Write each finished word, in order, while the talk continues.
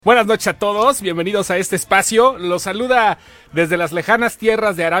Buenas noches a todos, bienvenidos a este espacio. Los saluda desde las lejanas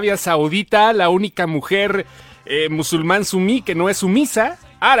tierras de Arabia Saudita la única mujer musulmán sumí que no es sumisa,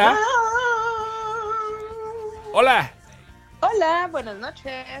 Ara. Hola. Hola, buenas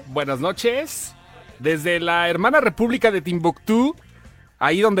noches. Buenas noches. Desde la hermana república de Timbuktu,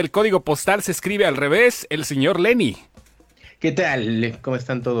 ahí donde el código postal se escribe al revés, el señor Lenny. ¿Qué tal? ¿Cómo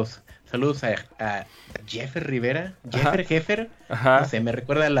están todos? Saludos a Jeffer Rivera. Jeffer. Ajá. No sé, me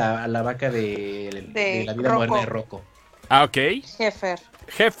recuerda a la vaca de la vida Rocco. moderna de Rocco. Ah, ok.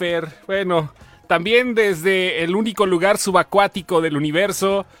 Jeffer. Bueno, también desde el único lugar subacuático del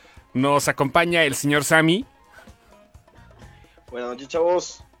universo nos acompaña el señor Sammy. Buenas noches,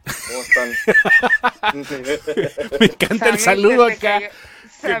 chavos. ¿Cómo están? Me encanta el saludo acá.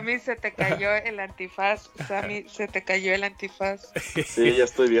 Sammy, se te cayó el antifaz. Sammy, se te cayó el antifaz. Sí, ya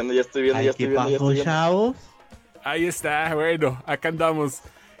estoy viendo. ¿Qué pasó, chavos? Ahí está, bueno, acá andamos.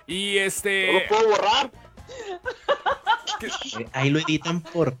 Y No lo puedo borrar. Ahí lo editan,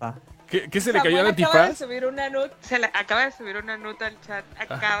 porfa. ¿Qué se le cayó al Acaba de antifaz? subir una nude. Acaba de subir una nude al chat.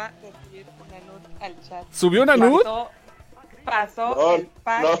 Acaba de subir una nude al chat. ¿Subió una nude? Pasó No, el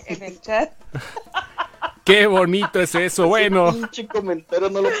pack no. en el chat. Qué bonito es eso, bueno. Ese pinche comentario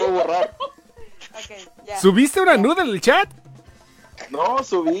no lo puedo borrar. Okay, ya. ¿Subiste una nude en el chat? No,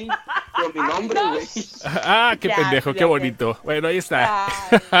 subí con mi nombre, güey. Ah, qué Ya, pendejo, ya, qué ok. bonito. Bueno, ahí está.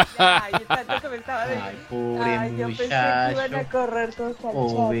 Ay, tanto que me estaba de... Ay, pobre yo pensé que iban a muchacho. correr todos al chat.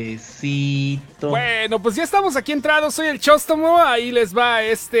 Pobrecito. Bueno, pues ya estamos aquí entrados, soy el Chóstomo, ahí les va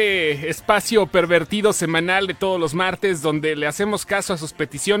este espacio pervertido semanal de todos los martes donde le hacemos caso a sus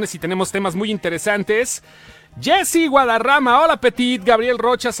peticiones y tenemos temas muy interesantes. Jessy Guadarrama, hola Petit, Gabriel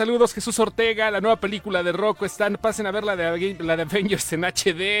Rocha, saludos, Jesús Ortega, la nueva película de Rocco, pasen a ver la de Avengers en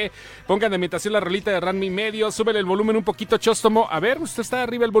HD, pongan de imitación la rolita de Ranma y medio, súbele el volumen un poquito Chóstomo, a ver, usted está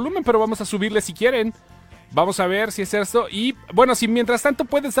arriba el volumen, pero vamos a subirle si quieren. Vamos a ver si es esto. Y bueno, si mientras tanto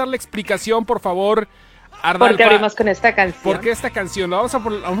puedes dar la explicación, por favor, Ardalpa. ¿Por qué abrimos con esta canción? ¿Por qué esta canción? La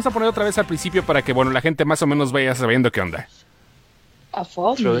vamos a poner otra vez al principio para que, bueno, la gente más o menos vaya sabiendo qué onda. A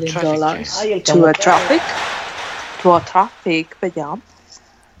 $4 Through the million traffic. Ay, el to a traffic. To a traffic, ¿verdad?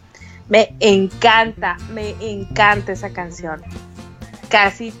 Me encanta esa canción.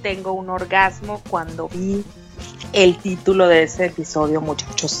 Casi tengo un orgasmo cuando vi el título de ese episodio,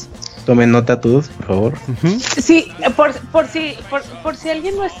 muchachos. Tomen nota todos, por favor. Sí, por si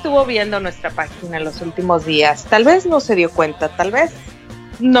alguien no estuvo viendo nuestra página en los últimos días, tal vez no se dio cuenta, tal vez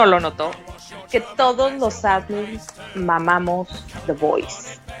no lo notó, que todos los admins mamamos The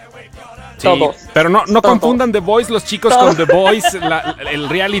Voice. Sí, Todos. pero no Todos. confundan The Voice, los chicos, Todos. con The Voice, el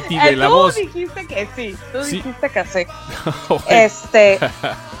reality de la voz. Tú dijiste que sí, Sí. dijiste que sí. Bueno.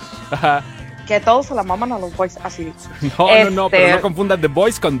 Ajá. Que todos se la maman a los Voice, así. No, pero no confundan The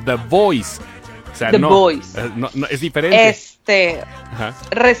Voice con The Voice. O sea, The no, Voice. no, es diferente. Ajá.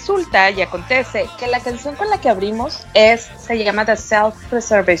 Resulta y acontece que la canción con la que abrimos se llama The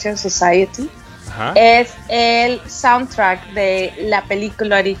Self-Preservation Society. Ajá. Es el soundtrack de la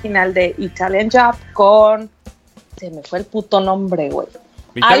película original de Italian Job con... Se me fue el puto nombre, güey.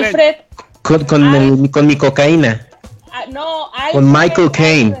 Italian- Alfred... Con mi cocaína. Con Michael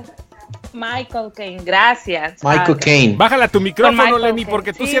Caine. Michael Caine, gracias. Michael Caine. Bájala tu micrófono, Michael Lenny, Caine.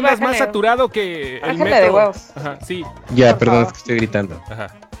 porque tú Sí, sí andas más bájale. saturado que el Bájale metro. de huevos. Ajá, sí. Ya, Por perdón, favor. es que estoy gritando. Ajá.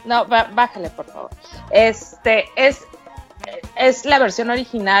 No, bájale, por favor. Es la versión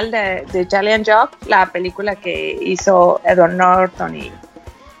original de Italian Job, la película que hizo Edward Norton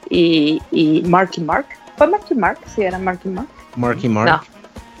y Marky Mark. ¿Fue Marky Mark? Sí, era Marky Mark. Marky Mark. No,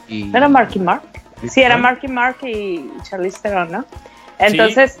 Y... ¿no era Marky Mark? Sí, era Marky Mark y Charlize Theron, ¿no?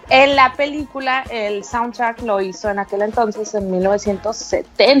 Entonces, en la película, el soundtrack lo hizo en aquel entonces, en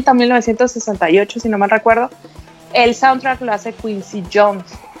 1970, 1968, si no mal recuerdo. El soundtrack lo hace Quincy Jones.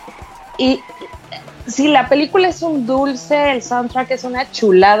 Y si la película es un dulce, el soundtrack es una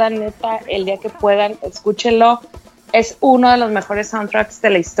chulada, neta, el día que puedan, escúchenlo. Es uno de los mejores soundtracks de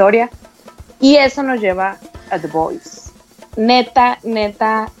la historia. Y eso nos lleva a The Voice. Neta,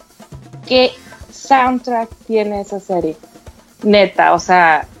 ¿qué soundtrack tiene esa serie? Neta, o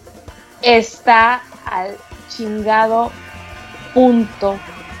sea, está al chingado punto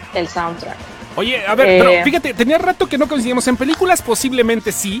el soundtrack. Oye, a ver, pero fíjate, tenía rato que no coincidimos. En películas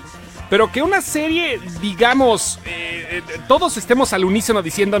posiblemente sí, pero que una serie, digamos, todos estemos al unísono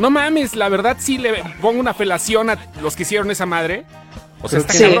diciendo, no mames, la verdad sí le pongo una felación a los que hicieron esa madre. O sea,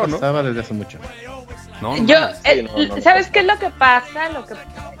 está Sí. cabrón, ¿no? Estaba desde hace mucho. No, Yo, no. ¿sabes qué es lo que pasa? Lo que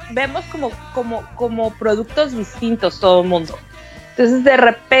vemos como productos distintos todo el mundo. Entonces, de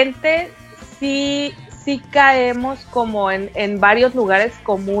repente, sí sí caemos como en varios lugares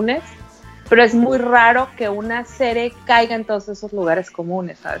comunes, pero es muy raro que una serie caiga en todos esos lugares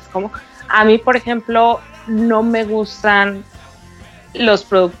comunes, ¿sabes? Como a mí, por ejemplo, no me gustan los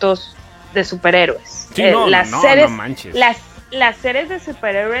productos de superhéroes. Sí, las series, no manches. Las series de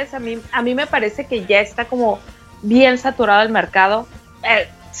superhéroes a mí me parece que ya está como bien saturado el mercado.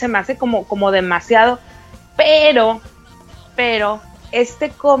 Se me hace como demasiado, pero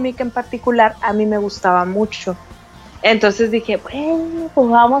este cómic en particular a mí me gustaba mucho. Entonces dije, bueno, pues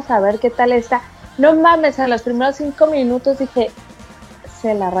vamos a ver qué tal está. No mames, a los primeros 5 minutos dije,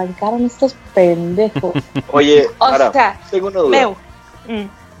 se la arrancaron estos pendejos. Oye, O ahora, sea, tengo una duda.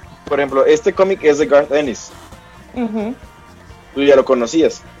 Por ejemplo, este cómic es de Garth Ennis. Uh-huh. ¿Tú ya lo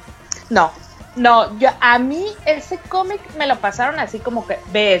conocías? No, a mí ese cómic me lo pasaron así como que,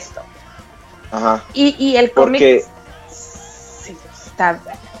 ve esto. Ajá. Y el cómic... Porque sí, está...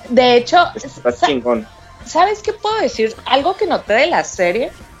 De hecho... está chingón. ¿Sabes qué puedo decir? Algo que noté de la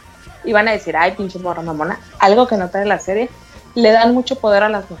serie, y van a decir, ay, pinche morra mamona, algo que noté de la serie, le dan mucho poder a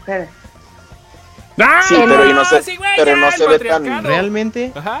las mujeres. ¡Ah! Sí, pero no se, sí, güey, pero ya, no el se ve patriarcado. tan...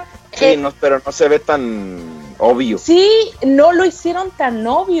 ¿Realmente? Ajá. Sí, pero no se ve tan obvio. Sí, no lo hicieron tan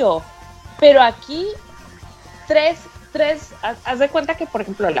obvio, pero aquí tres, haz de cuenta que, por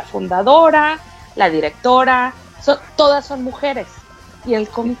ejemplo, la fundadora, la directora, todas son mujeres, y en el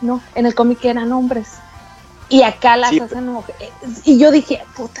cómic no, en el cómic eran hombres. Y acá las hacen mujeres. Y yo dije,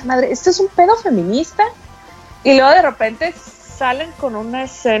 puta madre, ¿esto es un pedo feminista? Y luego de repente salen con una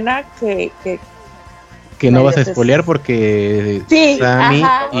escena que no vas a spoilear porque sí, Sammy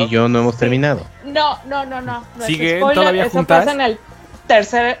ajá. y yo no hemos terminado. No ¿Siguen es spoiler, todavía eso juntas? pasa en el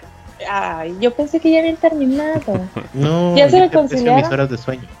tercer... Ay, yo pensé que ya habían terminado. No, ¿Ya se yo reconciliaron? mis horas de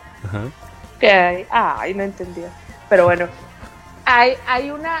sueño. Ajá. Ay, no entendía. Pero bueno, hay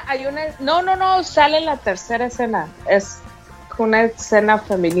una, no, sale en la tercera escena. Es una escena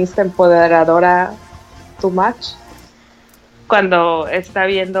feminista empoderadora too much. Cuando está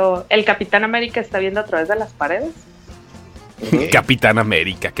viendo, el Capitán América está viendo a través de las paredes. Capitán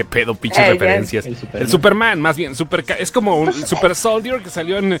América, qué pedo, pinches referencias. El Superman, más bien, es como un Super Soldier que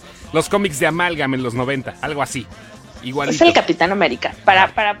salió en los cómics de Amalgam en los 90, algo así. Igualito. Es el Capitán América.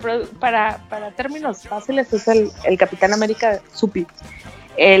 Para términos fáciles es el Capitán América Supi.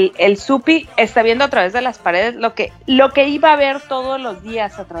 El Supi está viendo a través de las paredes lo que iba a ver todos los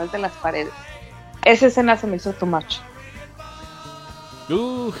días a través de las paredes. Esa escena se me hizo too much.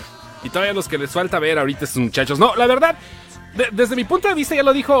 Y todavía los que les falta ver ahorita estos muchachos. No, la verdad, desde mi punto de vista ya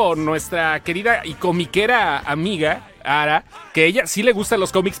lo dijo nuestra querida y comiquera amiga Ara, que ella sí le gustan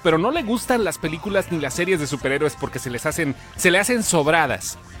los cómics, pero no le gustan las películas ni las series de superhéroes porque se le hacen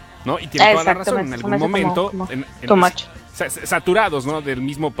sobradas, ¿no? Y tiene toda la razón, en algún momento saturados, ¿no? Del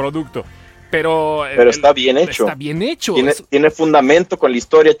mismo producto. Pero está bien hecho. Está bien hecho. Tiene fundamento con la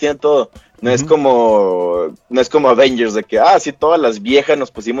historia, tiene todo. No es como Avengers, de que, sí, todas las viejas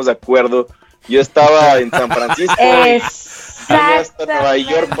nos pusimos de acuerdo. Yo estaba en San Francisco y hasta Nueva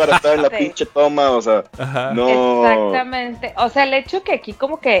York para estar en la pinche toma, o sea, no. Exactamente. O sea, el hecho que aquí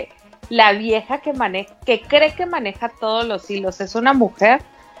como que la vieja que cree que maneja todos los hilos es una mujer,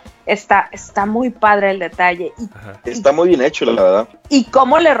 está muy padre el detalle. Está muy bien hecho, la verdad. Y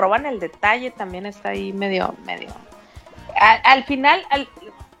cómo le roban el detalle también está ahí medio. Al final,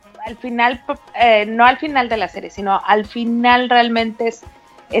 no al final de la serie, sino al final realmente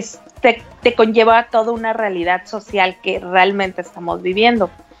te conlleva toda una realidad social que realmente estamos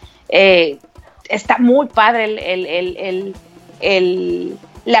viviendo. Está muy padre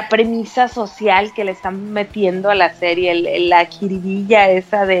la premisa social que le están metiendo a la serie, la jiribilla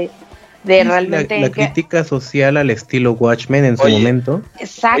esa de realmente... La crítica social al estilo Watchmen en su momento.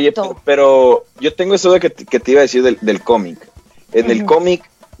 Exacto. Oye, pero yo tengo eso de que te iba a decir del cómic. En el cómic,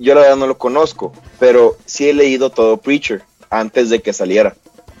 yo la verdad no lo conozco, pero sí he leído todo Preacher antes de que saliera.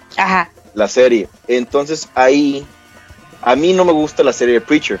 Ajá. La serie. Entonces ahí, a mí no me gusta la serie de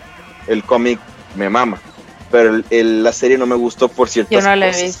Preacher. El cómic me mama. Pero la serie no me gustó por ciertas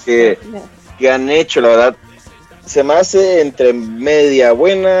cosas que han hecho, la verdad. Se me hace entre media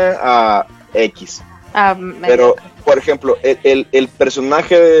buena a X. Pero, por ejemplo, el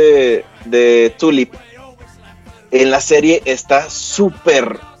personaje de Tulip en la serie está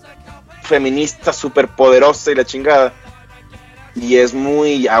súper feminista, súper poderosa y la chingada. Y es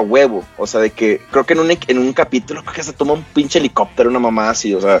muy a huevo. O sea, de que creo que en un capítulo creo que se toma un pinche helicóptero, una mamá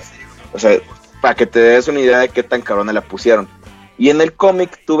así. O sea, para que te des una idea de qué tan cabrona la pusieron. Y en el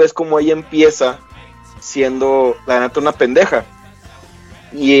cómic tú ves como ella empieza siendo, la neta, una pendeja.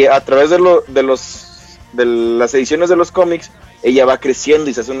 Y a través de las ediciones de los cómics, ella va creciendo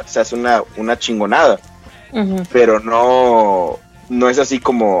y se hace una chingonada. pero no es así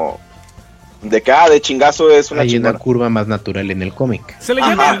como de que de chingazo es una hay chingona. una curva más natural en el cómic. Se le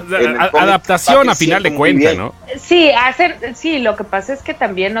llama adaptación a final de cuentas, ¿no? Sí, lo que pasa es que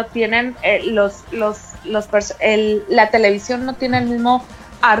también no tienen la televisión no tiene el mismo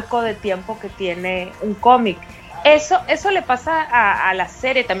arco de tiempo que tiene un cómic. Eso le pasa a la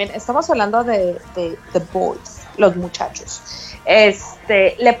serie también. Estamos hablando de The Boys, los muchachos.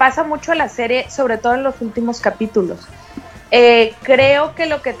 Le pasa mucho a la serie, sobre todo en los últimos capítulos. Creo que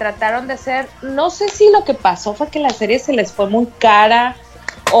lo que trataron de hacer, no sé si lo que pasó fue que la serie se les fue muy cara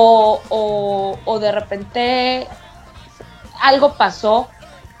o de repente algo pasó,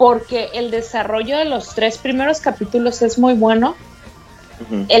 porque el desarrollo de los 3 primeros capítulos es muy bueno.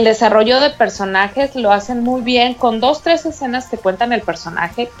 El desarrollo de personajes lo hacen muy bien, con 2-3 escenas te cuentan el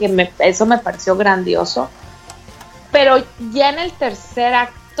personaje, eso me pareció grandioso, pero ya en el tercer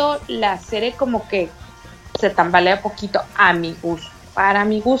acto la serie como que se tambalea poquito para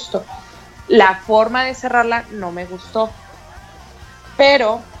mi gusto. La forma de cerrarla no me gustó,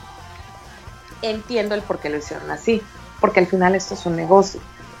 pero entiendo el por qué lo hicieron así, porque al final esto es un negocio.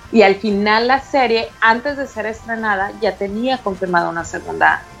 Y al final la serie, antes de ser estrenada, ya tenía confirmada una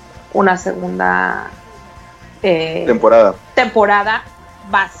segunda temporada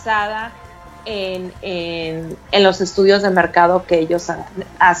basada en los estudios de mercado que ellos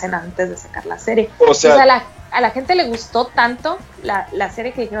hacen antes de sacar la serie. O sea, entonces a la gente le gustó tanto la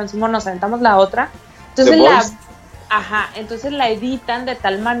serie que dijeron, Simón, nos aventamos la otra. Entonces entonces la editan de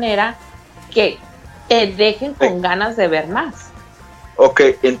tal manera que te dejen con ganas de ver más. Ok,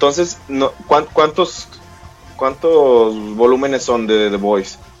 entonces, ¿cuántos volúmenes son de The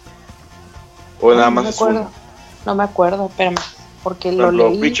Boys? ¿O nada más es uno? No me acuerdo, espérame, porque lo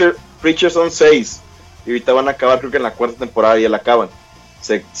leí. Preacher son 6, y ahorita van a acabar, creo que en la 4ª temporada ya la acaban.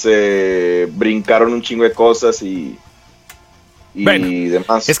 Se brincaron un chingo de cosas y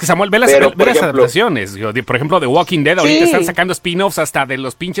demás. Es que Samuel, ve las adaptaciones. Por ejemplo, The Walking Dead, ahorita están sacando spin-offs hasta de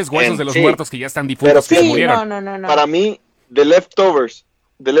los pinches huesos de los muertos que ya están difuntos, que se murieron. No. Para mí, The Leftovers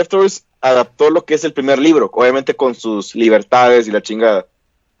adaptó lo que es el primer libro, obviamente con sus libertades y la chingada.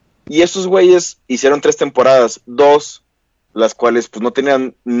 Y esos güeyes hicieron 3 temporadas, 2, las cuales pues no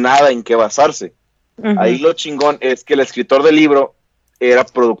tenían nada en qué basarse. Ahí lo chingón es que el escritor del libro era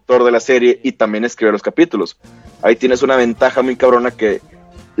productor de la serie y también escribió los capítulos. Ahí tienes una ventaja muy cabrona, que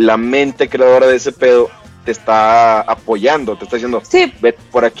la mente creadora de ese pedo te está apoyando, te está diciendo, vete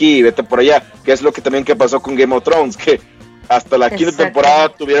por aquí, vete por allá, que es lo que también que pasó con Game of Thrones, que hasta la 5ª temporada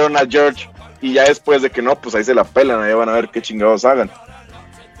tuvieron a George, y ya después de que no, pues ahí se la pelan, ahí van a ver qué chingados hagan.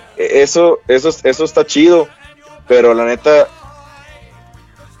 Eso está chido, pero la neta,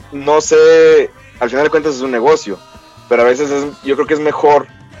 no sé, al final de cuentas es un negocio, pero a veces yo creo que es mejor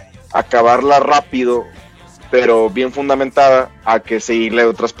acabarla rápido, pero bien fundamentada, a que seguirle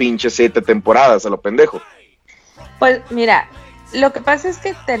otras pinches 7 temporadas a lo pendejo. Pues mira, lo que pasa es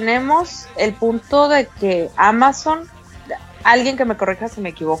que tenemos el punto de que Amazon, alguien que me corrija si me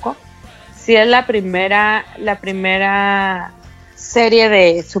equivoco, si es la primera serie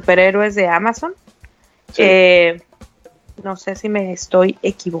de superhéroes de Amazon. Sí. No sé si me estoy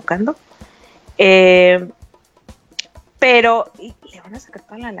equivocando, pero le van a sacar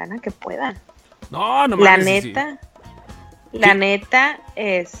toda la lana que puedan. No la mames, neta,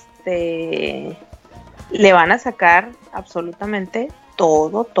 le van a sacar absolutamente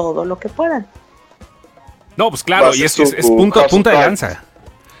todo lo que puedan. No, pues claro, y es punta de lanza.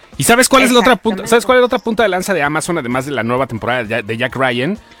 ¿Y sabes cuál es la otra punta? ¿Sabes cuál es la otra punta de lanza de Amazon, además de la nueva temporada de Jack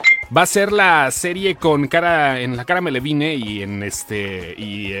Ryan? Va a ser la serie con la cara Melevine y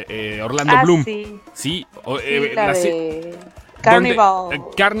Orlando Bloom. Sí. La de Carnival.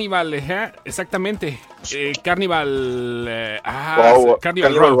 Carnival, exactamente. Carnival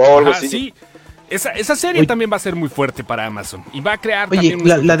Row. Sí. Esa serie también va a ser muy fuerte para Amazon. Y va a crear Oye,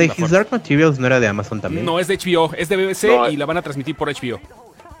 también... la de His Dark Materials no era de Amazon también. No, es de HBO, es de BBC y la van a transmitir por HBO.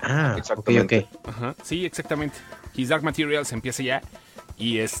 Ah, exactamente. Ok. Ajá, sí, exactamente. His Dark Materials empieza ya.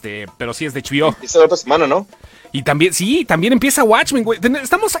 Y pero sí es de HBO. Esa la otra semana, ¿no? Y también también empieza Watchmen, güey.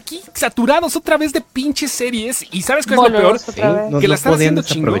 Estamos aquí saturados otra vez de pinches series. ¿Y sabes qué es lo peor? Sí, que la están haciendo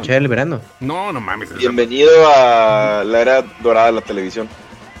chingón. Aprovechar el verano. No mames. Bienvenido a la era dorada de la televisión.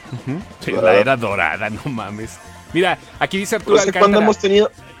 Sí, la era dorada, no mames. Mira, aquí dice Arturo Alcántara. ¿Cuándo hemos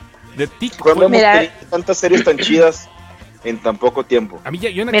tenido tantas series tan chidas en tan poco tiempo? A mí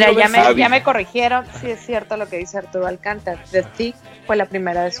yo no ya me corrigieron. Sí, es cierto lo que dice Arturo Alcántara. The Tick fue la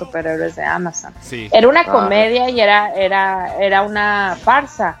primera de superhéroes de Amazon. Sí. Era una comedia y era una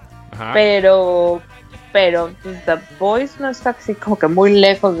farsa. Ajá. Pero The Boys no está así como que muy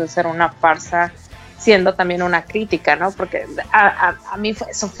lejos de ser una farsa siendo también una crítica, ¿no? Porque a mí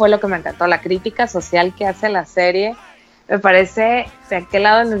eso fue lo que me encantó, la crítica social que hace la serie. Me parece de aquel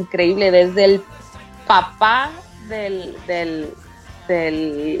lado lo increíble, desde el papá del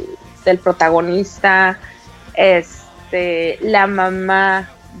protagonista, la mamá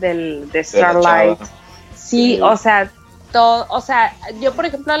de Starlight. Sí, o sea, todo, o sea, yo por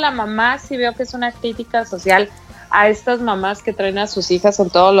ejemplo la mamá sí veo que es una crítica social a estas mamás que traen a sus hijas en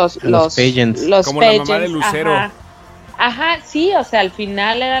todos los pageants. Como pageants, la mamá de Lucero. Ajá, sí, o sea, al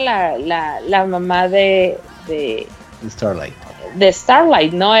final era la mamá de Starlight. De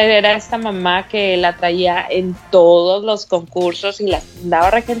Starlight, ¿no? Era esta mamá que la traía en todos los concursos y la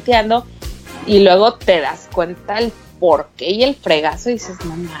andaba regenteando, y luego te das cuenta el porqué y el fregazo y dices,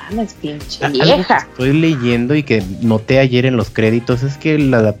 no mames, pinche vieja. Algo que estoy leyendo y que noté ayer en los créditos es que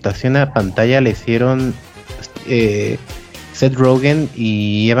la adaptación a pantalla le hicieron Seth Rogen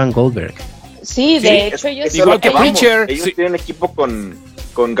y Evan Goldberg. Sí, de hecho ellos... Igual que Preacher. Ellos tienen equipo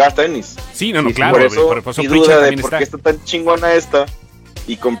con Garth Ennis. Sí, no, claro. Por eso mi duda de por qué está tan chingona esta.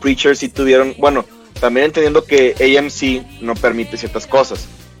 Y con Preacher sí tuvieron... Bueno, también entendiendo que AMC no permite ciertas cosas.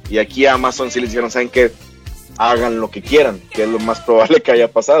 Y aquí a Amazon sí les dijeron, ¿saben qué? Hagan lo que quieran, que es lo más probable que haya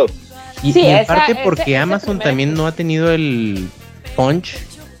pasado. Y aparte porque Amazon también no ha tenido el punch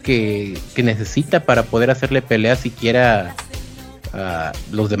que necesita para poder hacerle pelea siquiera a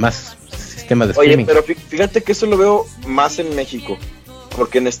los demás sistemas de streaming. Oye, pero fíjate que eso lo veo más en México,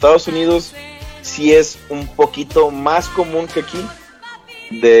 porque en Estados Unidos sí es un poquito más común que aquí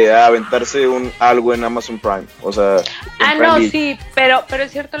de aventarse algo en Amazon Prime, o sea... no, sí, pero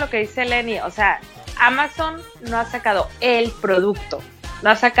es cierto lo que dice Lenny, o sea, Amazon no ha sacado el producto,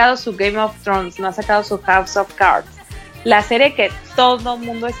 no ha sacado su Game of Thrones, no ha sacado su House of Cards. La serie que todo el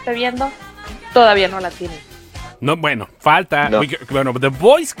mundo esté viendo, todavía no la tiene. No, bueno, falta. No. Bueno, The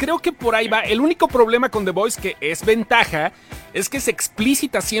Voice creo que por ahí va. El único problema con The Voice, que es ventaja, es que es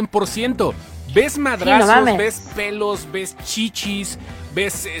explícita 100%. Ves madrazos, sí, ves pelos, ves chichis,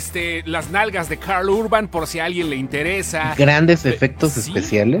 ves las nalgas de Karl Urban por si a alguien le interesa. Grandes efectos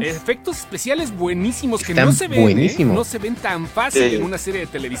especiales. Efectos especiales buenísimos que están no se ven, no se ven tan fácil en una serie de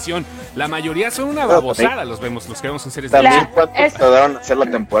televisión. La mayoría son una babosada, los que vemos en series de televisión. También cuánto tardaron en hacer la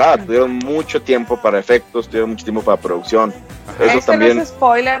temporada, tuvieron mucho tiempo para efectos, tuvieron mucho tiempo para producción. Eso también no es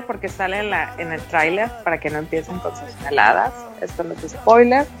spoiler porque sale en el tráiler para que no empiecen con sus heladas. Esto no es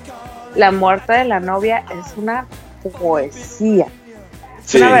spoiler. La muerte de la novia es una poesía.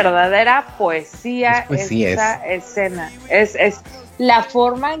 Sí. Una verdadera poesía, esa escena. Es la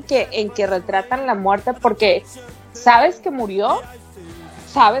forma en que retratan la muerte, porque sabes que murió,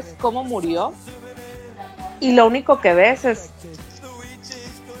 sabes cómo murió, y lo único que ves es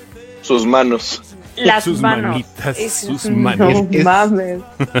sus manos. Las sus manos. Manitas, sus manos. No mames.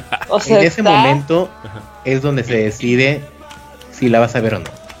 O sea, en ese momento es donde se decide si la vas a ver o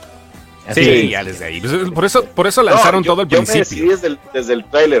no. Así sí, ya desde ahí. Por eso lanzaron todo el principio. Yo me decidí desde el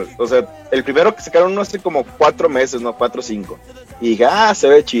tráiler. O sea, el primero que sacaron hace como 4 meses, no 4 o 5. Y dije, se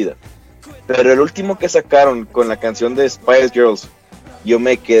ve chida. Pero el último que sacaron con la canción de Spice Girls, yo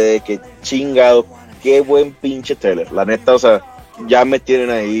me quedé que chingado. Qué buen pinche tráiler. La neta, o sea, ya me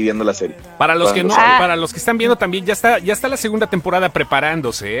tienen ahí viendo la serie. Para los que no, para los que están viendo también, ya está la segunda temporada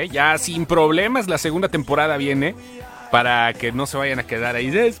preparándose, ¿eh? Ya sin problemas la segunda temporada viene. Para que no se vayan a quedar ahí.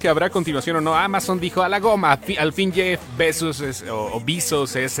 Es que habrá continuación o no. Amazon dijo a la goma. Al fin Jeff Bezos o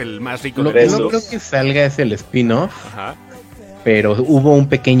Bezos es el más rico de Bezos. No creo que salga es el spin-off. Ajá. Pero hubo un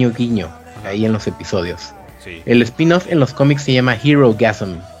pequeño guiño ahí en los episodios. Sí. El spin-off en los cómics se llama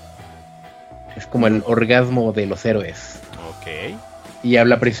Herogasm. Es como el orgasmo de los héroes. Ok. Y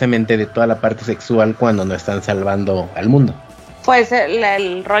habla precisamente de toda la parte sexual cuando no están salvando al mundo. Pues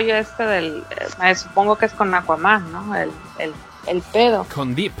el rollo supongo que es con Aquaman, ¿no? El pedo.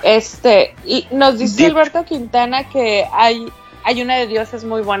 Con Deep. Y nos dice Deep. Alberto Quintana que hay una de dioses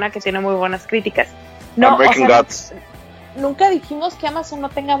muy buena que tiene muy buenas críticas. No, nunca dijimos que Amazon no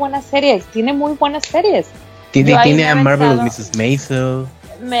tenga buenas series, tiene muy buenas series. Tiene a Marvelous Mrs. Maisel.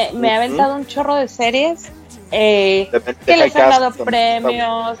 Me ha aventado un chorro de series que les han dado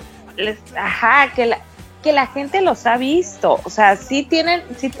premios. Que la gente los ha visto, o sea, sí,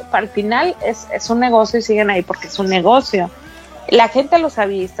 al final es un negocio y siguen ahí porque es un negocio. La gente los ha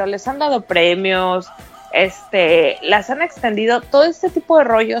visto, les han dado premios, las han extendido, todo este tipo de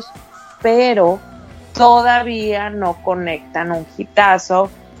rollos, pero todavía no conectan un hitazo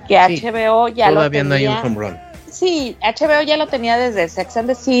que sí, HBO ya lo tenía. Todavía no hay un home run. Sí, HBO ya lo tenía desde Sex and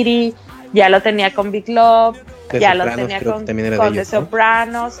the City, ya lo tenía con Big Love, ya lo tenía con The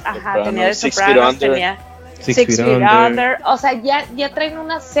Sopranos, tenía The Sopranos, Six Feet Under. O sea, ya traen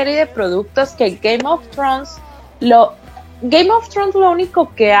una serie de productos que Game of Thrones lo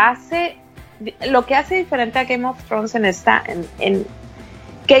único que hace, lo que hace diferente a Game of Thrones en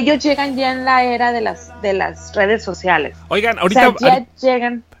que ellos llegan ya en la era de las redes sociales. Oigan, ahorita o sea, ya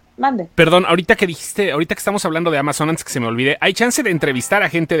llegan. Mande. Perdón, ahorita que estamos hablando de Amazon, antes que se me olvide, ¿hay chance de entrevistar a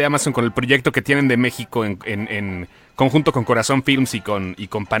gente de Amazon con el proyecto que tienen de México en conjunto con Corazón Films y con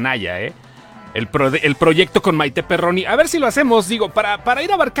Panaya, el proyecto con Maite Perroni? A ver si lo hacemos, digo, para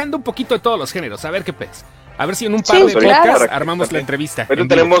ir abarcando un poquito de todos los géneros, a ver qué pez. A ver si en un par de podcasts armamos la entrevista. Pero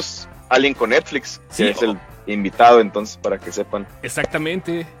tenemos a alguien con Netflix, que es el invitado, entonces, para que sepan.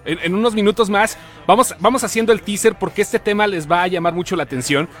 Exactamente. En unos minutos más vamos haciendo el teaser porque este tema les va a llamar mucho la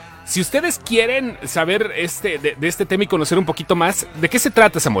atención. Si ustedes quieren saber de este tema y conocer un poquito más, ¿de qué se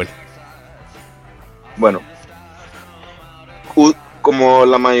trata, Samuel? Bueno, como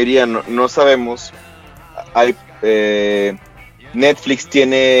la mayoría no sabemos, Netflix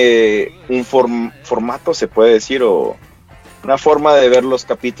tiene un formato, se puede decir, o una forma de ver los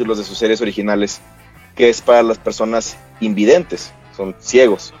capítulos de sus series originales que es para las personas invidentes, son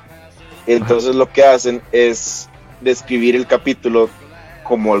ciegos. Entonces lo que hacen es describir el capítulo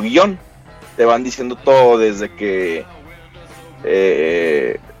como el guión. Te van diciendo todo desde que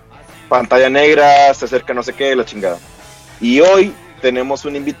pantalla negra, se acerca no sé qué, la chingada. Y hoy tenemos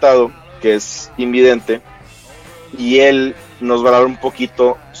un invitado que es invidente y él nos va a hablar un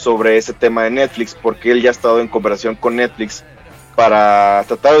poquito sobre ese tema de Netflix, porque él ya ha estado en cooperación con Netflix para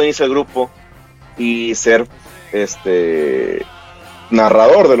tratar de unirse al grupo y ser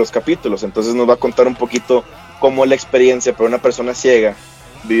narrador de los capítulos. Entonces nos va a contar un poquito cómo es la experiencia para una persona ciega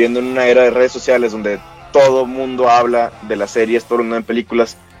viviendo en una era de redes sociales donde todo mundo habla de las series, todo el mundo en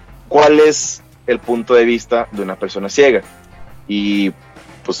películas. ¿Cuál es el punto de vista de una persona ciega? Y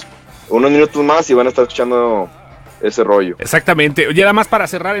pues unos minutos más y van a estar escuchando ese rollo. Exactamente. Y nada más para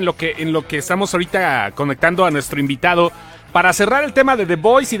cerrar en lo que estamos ahorita conectando a nuestro invitado, para cerrar el tema de The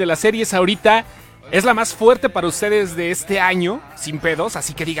Boys y de las series ahorita, ¿es la más fuerte para ustedes de este año, sin pedos?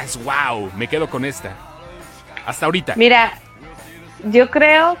 Así que digas, wow, me quedo con esta. Hasta ahorita. Mira, yo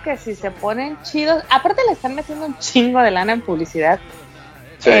creo que si se ponen chidos, aparte le están metiendo un chingo de lana en publicidad.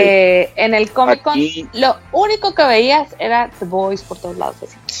 Sí. En el Comic Con, lo único que veías era The Boys por todos lados.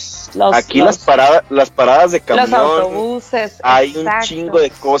 Aquí las paradas de camión, los autobuses, hay un chingo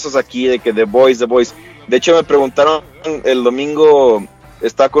de cosas aquí de que The Boys. De hecho me preguntaron el domingo,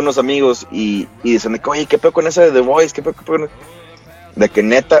 estaba con unos amigos y dicen, oye, ¿qué pedo con esa de The Boys? ¿Qué pedo? De que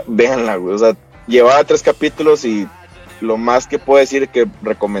neta, véanla, güey. O sea, llevaba 3 capítulos y lo más que puedo decir es que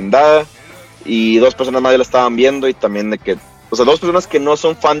recomendada, y 2 personas más ya la estaban viendo, y también de que, o sea, 2 personas que no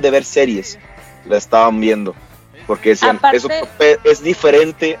son fan de ver series la estaban viendo, porque decían, aparte, eso es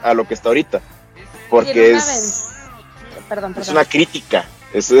diferente a lo que está ahorita, porque es una crítica,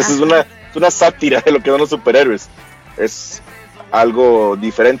 es una sátira de lo que son los superhéroes, es algo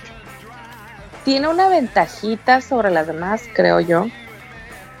diferente. Tiene una ventajita sobre las demás, creo yo,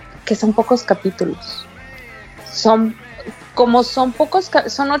 que son pocos capítulos. Son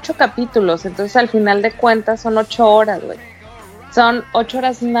 8 capítulos, entonces al final de cuentas son 8 horas, güey. Son 8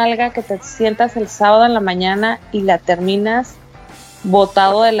 horas nalga que te sientas el sábado en la mañana y la terminas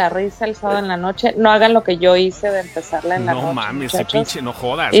botado de la risa el sábado en la noche. No hagan lo que yo hice de empezarla en la noche. No mames, ese pinche, no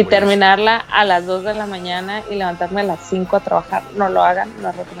jodas. Y terminarla a las 2 de la mañana y levantarme a las 5 a trabajar. No lo hagan, no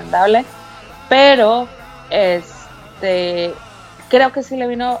es recomendable. Pero, creo que sí le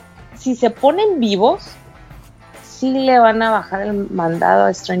vino. Si se ponen vivos, sí le van a bajar el mandado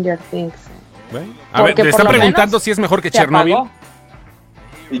a Stranger Things. Bueno, a ver, te están preguntando si es mejor que Chernobyl.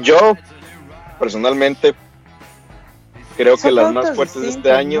 Yo, personalmente, creo que las más fuertes de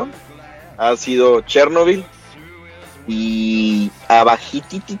este año ha sido Chernobyl, y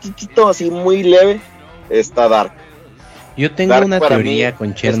abajititito, así muy leve, está Dark. Yo tengo una teoría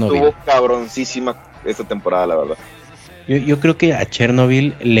con Chernobyl. Estuvo cabroncísima esta temporada, la verdad. Yo creo que a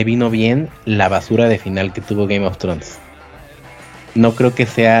Chernobyl le vino bien la basura de final que tuvo Game of Thrones. No creo que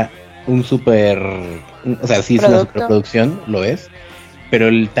sea un super... O sea, sí es una superproducción, lo es. Pero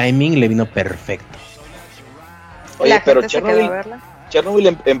el timing le vino perfecto. Oye, pero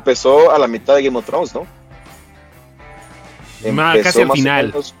Chernobyl empezó a la mitad de Game of Thrones, ¿no? Casi al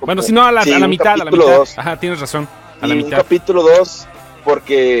final. Bueno, si no, a la mitad. A la mitad. 2. Ajá, tienes razón. A la mitad. Un capítulo 2,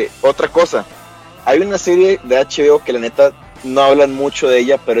 porque otra cosa... Hay una serie de HBO que la neta no hablan mucho de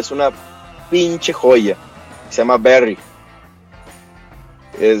ella, pero es una pinche joya. Se llama Barry.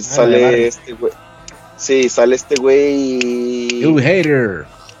 Sale este güey. Sí, sale este güey.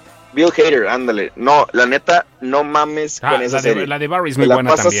 Bill Hader, ándale. No, la neta, no mames con esa serie. La de Barry es muy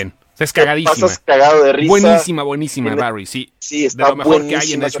buena también. Es cagadísima. Pasas cagado de risa. Buenísima, Barry, sí. Sí, está de lo mejor que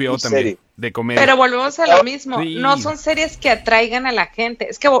hay en HBO también, serie. de comedia. Pero volvemos a lo mismo, sí. No son series que atraigan a la gente,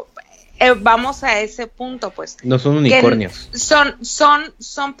 es que vamos a ese punto, pues. No son unicornios.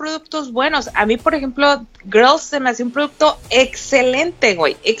 Son productos buenos. A mí, por ejemplo, Girls se me hace un producto excelente,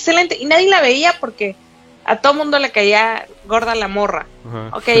 güey, excelente, y nadie la veía porque a todo mundo le caía gorda la morra.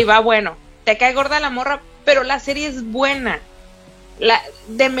 Uh-huh. Ok, va bueno, te cae gorda la morra, pero la serie es buena.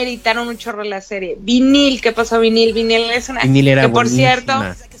 Demeritaron un chorro la serie. Vinil, ¿qué pasó? Vinil es una... Vinil era que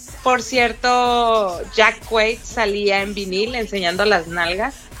buenísima. Por cierto, Jack Quaid salía en Vinil enseñando las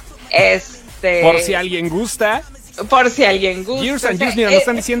nalgas. Por si alguien gusta. Years and Years, mira, nos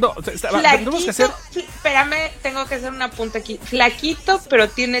están diciendo... Tenemos que hacer... Espérame, tengo que hacer un apunte aquí. Flaquito, pero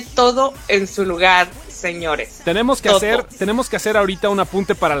tiene todo en su lugar, señores. Tenemos que hacer ahorita un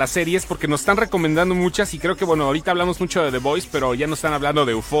apunte para las series porque nos están recomendando muchas y creo que, bueno, ahorita hablamos mucho de The Voice, pero ya nos están hablando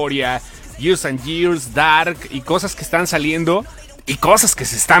de Euphoria, Years and Years, Dark y cosas que están saliendo y cosas que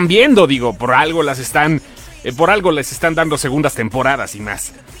se están viendo, digo, por algo les están dando segundas temporadas y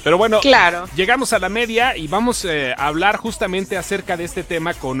más. Pero bueno, claro. Llegamos a la media y vamos a hablar justamente acerca de este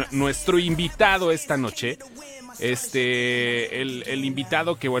tema con nuestro invitado esta noche. El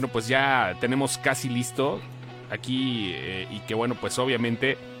invitado que, bueno, pues ya tenemos casi listo aquí y que, bueno, pues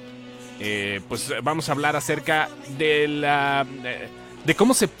obviamente pues vamos a hablar acerca de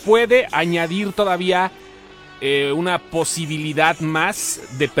cómo se puede añadir todavía una posibilidad más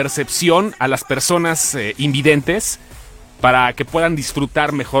de percepción a las personas invidentes para que puedan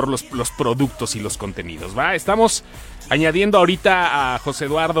disfrutar mejor los productos y los contenidos, ¿va? Estamos añadiendo ahorita a José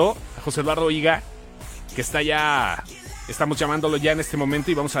Eduardo Higa, que está ya, estamos llamándolo ya en este momento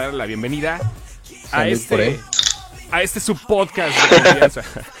y vamos a darle la bienvenida a este su podcast de confianza.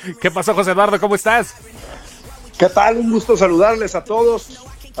 ¿Qué pasó, José Eduardo? ¿Cómo estás? ¿Qué tal? Un gusto saludarles a todos,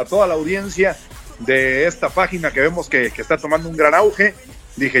 a toda la audiencia de esta página que vemos que está tomando un gran auge.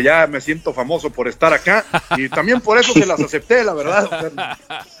 Dije, ya me siento famoso por estar acá y también por eso se las acepté, la verdad.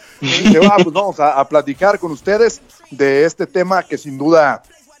 Pues vamos a platicar con ustedes de este tema que sin duda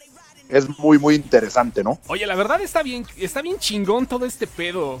es muy, muy interesante, ¿no? Oye, la verdad está bien chingón todo este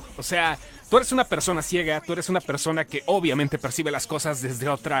pedo. O sea, tú eres una persona ciega, tú eres una persona que obviamente percibe las cosas desde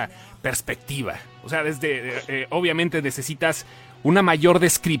otra perspectiva. O sea, obviamente necesitas una mayor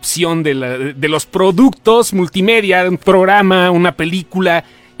descripción de los productos multimedia, un programa, una película.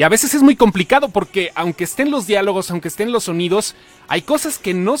 Y a veces es muy complicado porque aunque estén los diálogos, aunque estén los sonidos, hay cosas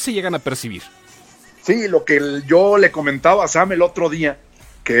que no se llegan a percibir. Sí, lo que yo le comentaba a Sam el otro día,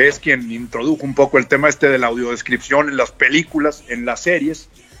 que es quien introdujo un poco el tema de la audiodescripción en las películas, en las series,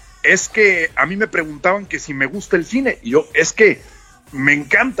 es que a mí me preguntaban que si me gusta el cine, y yo, es que me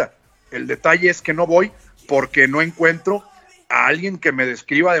encanta. El detalle es que no voy porque no encuentro a alguien que me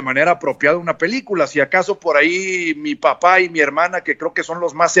describa de manera apropiada una película. Si acaso por ahí mi papá y mi hermana, que creo que son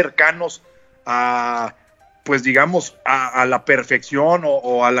los más cercanos a, pues digamos, a la perfección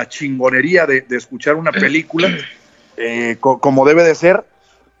o a la chingonería de escuchar una película como debe de ser.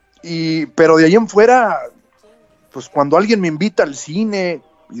 Pero de ahí en fuera, pues cuando alguien me invita al cine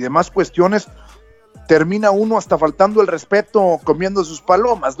y demás cuestiones, termina uno hasta faltando el respeto, comiendo sus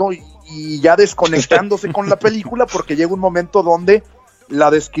palomas, ¿no? Y ya desconectándose con la película, porque llega un momento donde la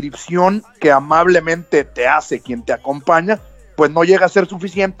descripción que amablemente te hace quien te acompaña, pues no llega a ser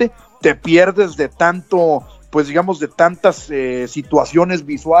suficiente, te pierdes de tanto, pues digamos, de tantas situaciones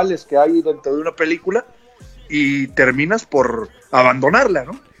visuales que hay dentro de una película y terminas por abandonarla,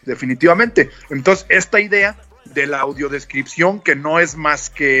 ¿no? Definitivamente. Entonces, esta idea de la audiodescripción, que no es más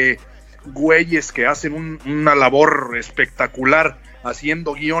que güeyes que hacen una labor espectacular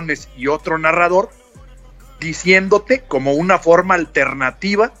haciendo guiones y otro narrador diciéndote como una forma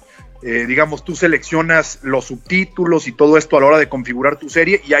alternativa, digamos, tú seleccionas los subtítulos y todo esto a la hora de configurar tu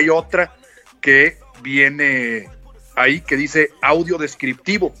serie, y hay otra que viene ahí que dice audio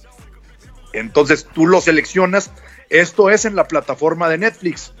descriptivo. Entonces tú lo seleccionas, esto es en la plataforma de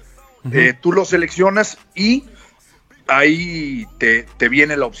Netflix. Tú lo seleccionas y ahí te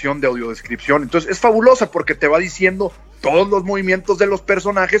viene la opción de audiodescripción. Entonces es fabulosa porque te va diciendo todos los movimientos de los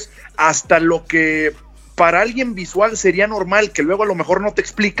personajes, hasta lo que para alguien visual sería normal, que luego a lo mejor no te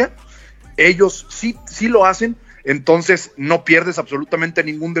explica, ellos sí lo hacen. Entonces no pierdes absolutamente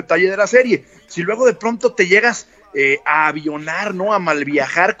ningún detalle de la serie. Si luego de pronto te llegas a avionar, ¿no?, a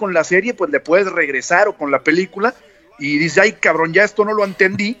malviajar con la serie, pues le puedes regresar, o con la película, y dices, ay cabrón, ya esto no lo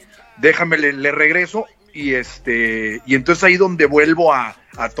entendí, déjame, le regreso, y entonces ahí donde vuelvo a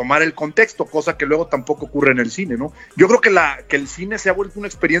tomar el contexto, cosa que luego tampoco ocurre en el cine, ¿no? Yo creo que el cine se ha vuelto una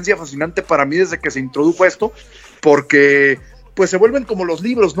experiencia fascinante para mí desde que se introdujo esto, porque pues se vuelven como los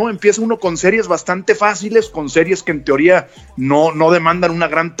libros, ¿no? Empieza uno con series bastante fáciles, con series que en teoría no demandan una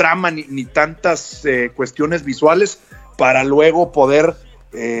gran trama ni tantas cuestiones visuales, para luego poder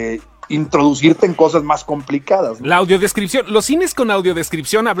introducirte en cosas más complicadas, ¿no? La audiodescripción, los cines con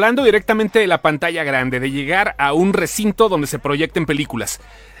audiodescripción, hablando directamente de la pantalla grande, de llegar a un recinto donde se proyecten películas,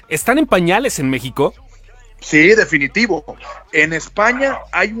 ¿están en pañales en México? Sí, definitivo. En España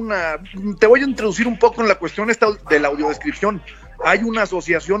hay te voy a introducir un poco en la cuestión esta de la audiodescripción. Hay una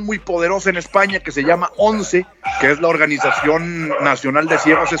asociación muy poderosa en España que se llama ONCE, que es la Organización Nacional de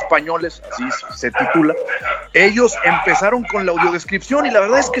Ciegos Españoles, así se titula. Ellos empezaron con la audiodescripción y la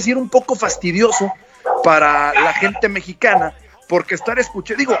verdad es que sí era un poco fastidioso para la gente mexicana, porque estar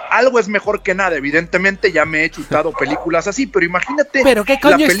escuchando, digo, algo es mejor que nada, evidentemente ya me he chutado películas así, pero imagínate... ¿Pero qué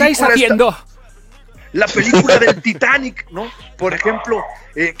coño estáis haciendo? La película del Titanic, ¿no? Por ejemplo,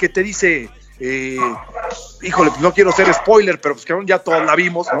 que te dice... híjole, pues no quiero ser spoiler, pero pues que ya todos la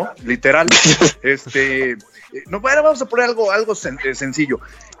vimos, ¿no? Literal. Bueno, vamos a poner algo sencillo.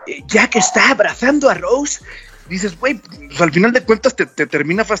 Jack está abrazando a Rose. Dices, güey, pues al final de cuentas te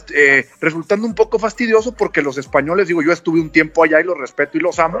termina resultando un poco fastidioso, porque los españoles, digo, yo estuve un tiempo allá y los respeto y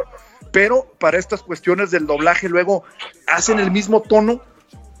los amo, pero para estas cuestiones del doblaje luego hacen el mismo tono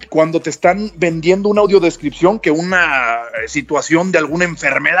cuando te están vendiendo una audiodescripción que una situación de alguna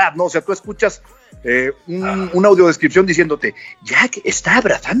enfermedad, ¿no? O sea, tú escuchas una audiodescripción diciéndote, Jack está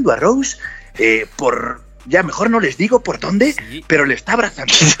abrazando a Rose ya mejor no les digo por dónde, sí, pero le está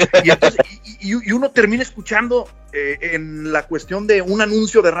abrazando. Y uno termina escuchando en la cuestión de un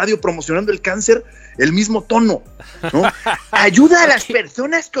anuncio de radio promocionando el cáncer, el mismo tono, ¿no? Ayuda a las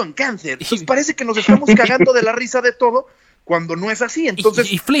personas con cáncer. Entonces parece que nos estamos cagando de la risa de todo, cuando no es así.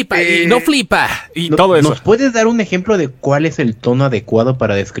 Entonces y flipa, y no flipa, y todo eso. ¿Nos puedes dar un ejemplo de cuál es el tono adecuado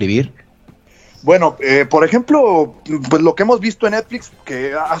para describir? Bueno, por ejemplo, pues lo que hemos visto en Netflix,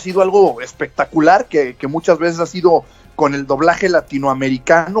 que ha sido algo espectacular, que muchas veces ha sido con el doblaje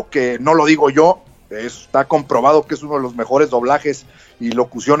latinoamericano, que no lo digo yo, está comprobado que es uno de los mejores doblajes y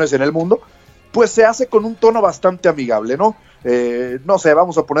locuciones en el mundo, pues se hace con un tono bastante amigable, ¿no? No sé,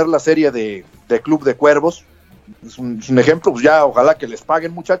 vamos a poner la serie de Club de Cuervos. Es un ejemplo, pues ya ojalá que les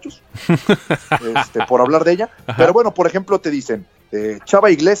paguen, muchachos, por hablar de ella. Ajá. Pero bueno, por ejemplo, te dicen, Chava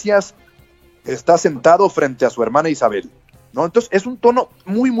Iglesias está sentado frente a su hermana Isabel, ¿no? Entonces es un tono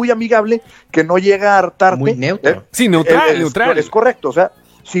muy, muy amigable que no llega a hartarte. Muy neutro. Sí, neutral. Es correcto, o sea,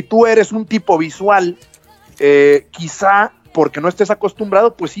 si tú eres un tipo visual, quizá porque no estés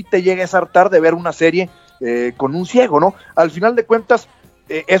acostumbrado, pues sí te llegues a hartar de ver una serie con un ciego, ¿no? Al final de cuentas,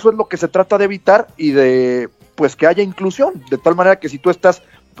 eso es lo que se trata de evitar y de, pues, que haya inclusión, de tal manera que si tú estás,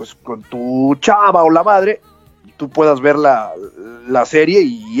 pues, con tu chava o la madre, tú puedas ver la serie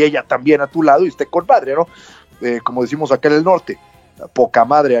y ella también a tu lado y esté con padre, ¿no? Como decimos acá en el norte, poca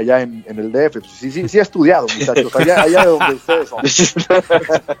madre allá en el DF. Sí he estudiado, muchachos, allá de donde ustedes son.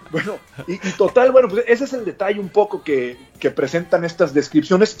 Bueno, y total, bueno, pues ese es el detalle un poco que presentan estas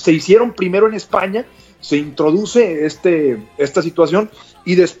descripciones. Se hicieron primero en España, se introduce esta situación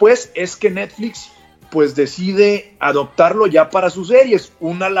y después es que Netflix pues decide adoptarlo ya para sus series,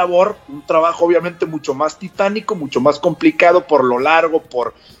 un trabajo obviamente mucho más titánico, mucho más complicado por lo largo,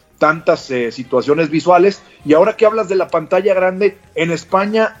 por tantas situaciones visuales, y ahora que hablas de la pantalla grande, en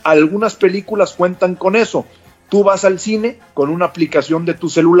España algunas películas cuentan con eso. Tú vas al cine con una aplicación de tu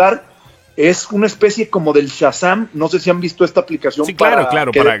celular, es una especie como del Shazam, no sé si han visto esta aplicación. Sí, claro,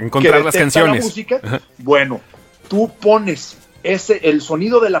 para encontrar las canciones. La música. Bueno, tú pones el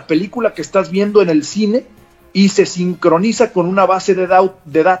sonido de la película que estás viendo en el cine y se sincroniza con una base de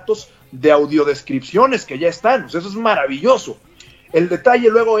datos de audiodescripciones que ya están. O sea, eso es maravilloso. El detalle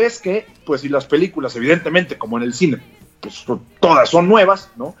luego es que, pues si las películas, evidentemente, como en el cine, pues todas son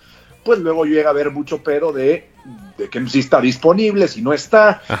nuevas, ¿no? Pues luego llega a haber mucho pedo de que si está disponible, si no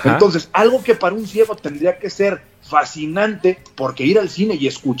está. Ajá. Entonces, algo que para un ciego tendría que ser fascinante, porque ir al cine y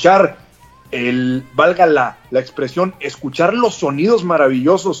escuchar valga la expresión, escuchar los sonidos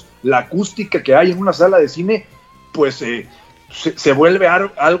maravillosos, la acústica que hay en una sala de cine, pues se vuelve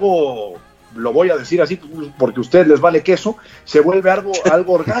algo, lo voy a decir así porque a ustedes les vale queso, se vuelve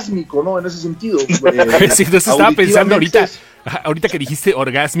algo orgásmico, ¿no? En ese sentido. Sí, entonces estaba pensando ahorita que dijiste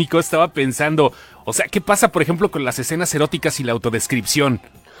orgásmico, estaba pensando, o sea, ¿qué pasa, por ejemplo, con las escenas eróticas y la autodescripción?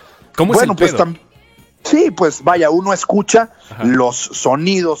 ¿Cómo es el pedo? Sí, pues vaya, uno escucha los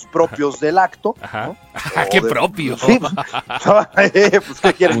sonidos propios del acto. ¿No? ¡Qué propio! Sí, pues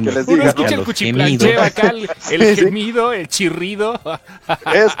 ¿qué quieren que les diga? Uno escucha el cuchiplancheo acá, el gemido, el chirrido.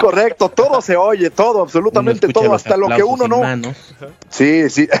 Es correcto, todo se oye, todo, absolutamente todo, hasta lo que uno no... Sí,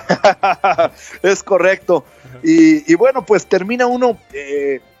 es correcto. Y bueno, pues termina uno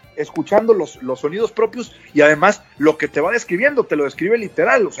escuchando los sonidos propios y además lo que te va describiendo, te lo describe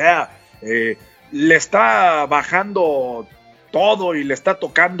literal, o sea... le está bajando todo y le está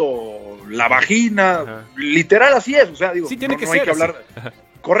tocando la vagina, literal así es, o sea, digo, sí, tiene que no ser, hay que hablar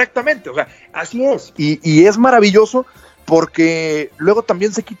correctamente, o sea, así es, y es maravilloso porque luego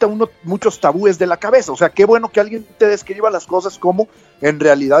también se quita uno muchos tabúes de la cabeza, o sea, qué bueno que alguien te describa las cosas como en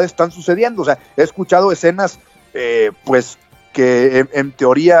realidad están sucediendo, o sea, he escuchado escenas, pues, que en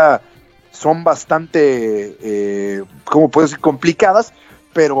teoría son bastante, ¿cómo puedo decir?, complicadas,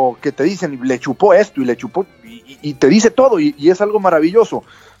 pero que te dicen, le chupó esto y le chupó, y te dice todo, y es algo maravilloso.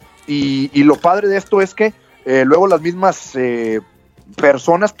 Y lo padre de esto es que luego las mismas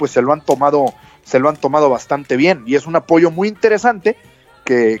personas pues se lo han tomado bastante bien, y es un apoyo muy interesante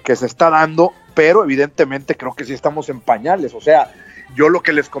que se está dando, pero evidentemente creo que sí estamos en pañales. O sea, yo lo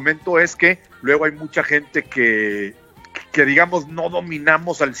que les comento es que luego hay mucha gente que digamos no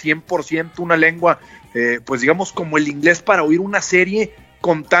dominamos al 100% una lengua, pues digamos como el inglés para oír una serie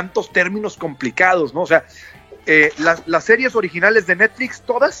con tantos términos complicados, ¿no? O sea, las series originales de Netflix,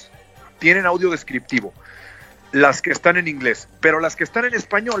 todas tienen audio descriptivo, las que están en inglés, pero las que están en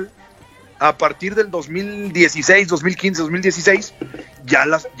español, a partir del 2016, 2015, 2016,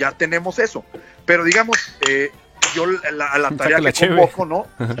 ya tenemos eso. Pero digamos, yo a la tarea que convoco, ¿no?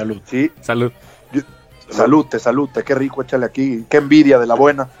 Salud. Sí. Salud. Salute, qué rico, échale aquí, qué envidia de la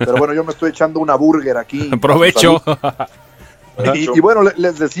buena. Pero bueno, yo me estoy echando una burger aquí. Provecho. Y bueno,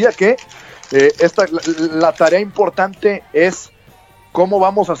 les decía que la tarea importante es cómo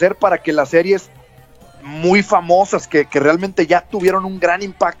vamos a hacer para que las series muy famosas que realmente ya tuvieron un gran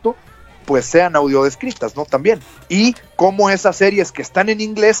impacto, pues sean audiodescritas, ¿no? También. Y cómo esas series que están en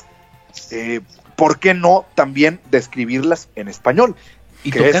inglés, ¿por qué no también describirlas en español? Y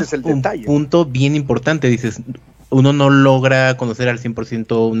que ese es el detalle. Un punto bien importante, dices, uno no logra conocer al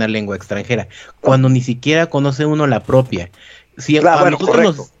 100% una lengua extranjera, cuando ni siquiera conoce uno la propia. Si a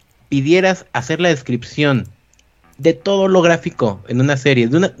nosotros nos pidieras hacer la descripción de todo lo gráfico en una serie,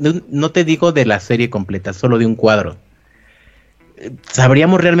 no te digo de la serie completa, solo de un cuadro,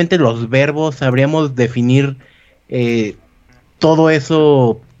 sabríamos realmente los verbos, sabríamos definir todo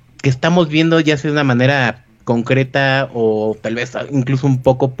eso que estamos viendo, ya sea de una manera concreta o tal vez incluso un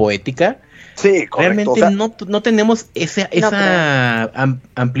poco poética. Sí, correcto. Realmente, o sea, no tenemos esa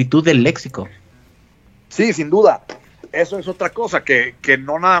amplitud del léxico. Sí, sin duda. Eso es otra cosa, que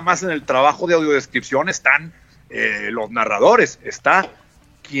no nada más en el trabajo de audiodescripción están los narradores, está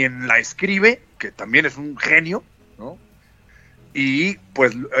quien la escribe, que también es un genio, ¿no? Y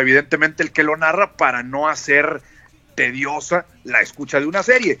pues evidentemente el que lo narra, para no hacer tediosa la escucha de una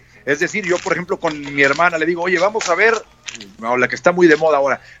serie. Es decir, yo por ejemplo con mi hermana le digo, oye, vamos a ver, la que está muy de moda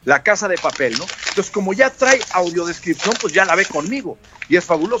ahora, La Casa de Papel, ¿no? Entonces como ya trae audiodescripción, pues ya la ve conmigo, y es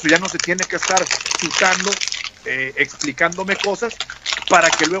fabuloso, ya no se tiene que estar chutando, explicándome cosas, para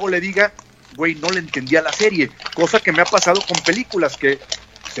que luego le diga, güey, no le entendía la serie, cosa que me ha pasado con películas, que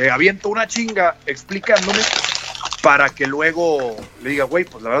se avienta una chinga explicándome, para que luego le diga, güey,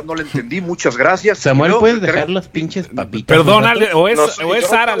 pues la verdad no le entendí, muchas gracias. Samuel, ¿puedes dejar las pinches papitas? Perdónale, o es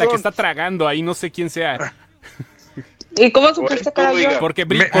Sara la que está tragando ahí, no sé quién sea. ¿Y cómo supiste que era yo? Porque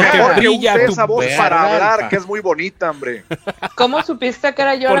brilla tu esa voz para hablar, que es muy bonita, hombre. ¿Cómo supiste que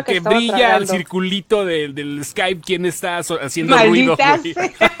era yo la que estaba tragando? Porque brilla el circulito del Skype, quién está haciendo ruido.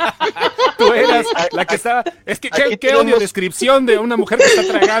 Tú eras la que estaba... Es que qué audiodescripción de una mujer que está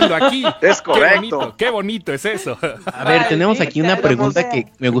tragando aquí. Es correcto. Qué bonito es eso. A ver, tenemos aquí una pregunta que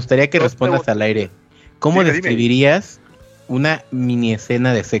me gustaría que respondas al aire. ¿Cómo describirías una mini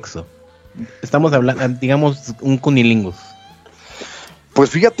escena de sexo? Estamos hablando, digamos, un cunilingus. Pues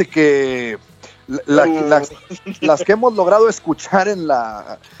fíjate que las que hemos logrado escuchar en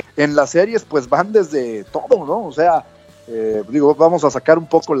las series, pues van desde todo, ¿no? O sea, vamos a sacar un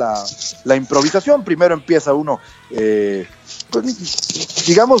poco la improvisación. Primero empieza uno, pues,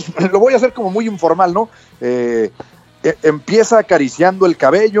 digamos, lo voy a hacer como muy informal, ¿no? Empieza acariciando el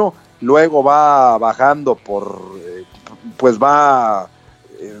cabello, luego va bajando pues va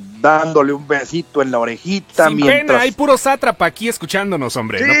dándole un besito en la orejita. Sin pena, hay puro sátrapa aquí escuchándonos,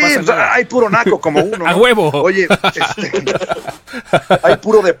 hombre. Sí, no pasa nada. Hay puro naco como uno, ¿no? A huevo. Oye, hay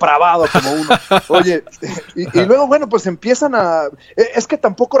puro depravado como uno. Oye, y luego, bueno, pues empiezan a... Es que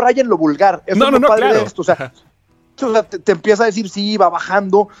tampoco rayen lo vulgar. Eso es lo padre claro. de esto, o sea, te empieza a decir, sí, va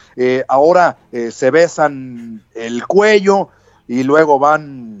bajando, ahora se besan el cuello y luego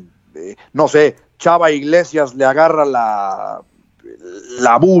van, no sé, Chava Iglesias le agarra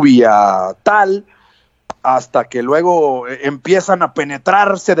la bubia tal, hasta que luego empiezan a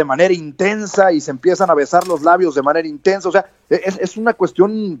penetrarse de manera intensa y se empiezan a besar los labios de manera intensa. O sea, es una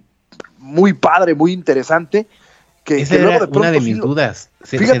cuestión muy padre, muy interesante. Que luego de pronto, una de mis dudas.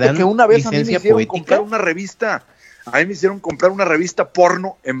 Fíjate que una vez a mí me hicieron comprar una revista. A mí me hicieron comprar una revista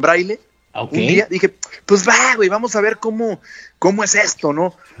porno en braille. Okay. Un día dije, pues va, güey, vamos a ver cómo es esto,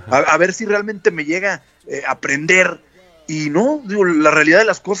 ¿no? A ver si realmente me llega a aprender. Y no, digo, la realidad de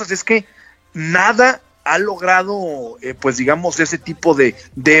las cosas es que nada ha logrado, pues digamos, ese tipo de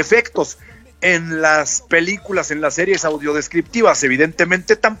efectos. En las películas, en las series audiodescriptivas,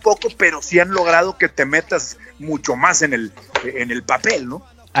 evidentemente tampoco, pero sí han logrado que te metas mucho más en el papel, ¿no?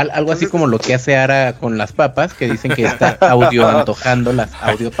 Algo así como lo que hace Ara con las papas, que dicen que está audio antojando las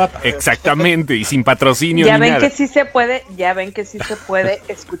audiopapas. Exactamente, y sin patrocinio ya ni ven nada. Que sí se puede, ya ven que sí se puede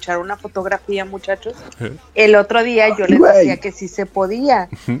escuchar una fotografía, muchachos. El otro día yo les decía que sí se podía.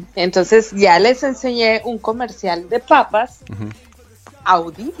 Entonces ya les enseñé un comercial de papas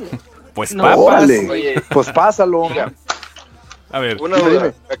audible. Pues no, papas. Oye, pues pásalo. A ver. Una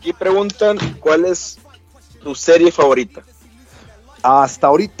duda. Aquí preguntan, ¿cuál es tu serie favorita? Hasta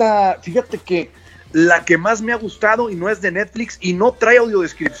ahorita, fíjate que la que más me ha gustado y no es de Netflix y no trae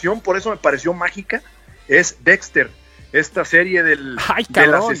audiodescripción, por eso me pareció mágica, es Dexter, esta serie del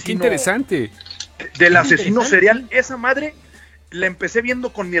cabrón, asesino, qué interesante. Del asesino serial. Esa madre la empecé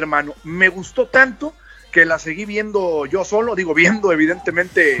viendo con mi hermano, me gustó tanto que la seguí viendo yo solo, digo viendo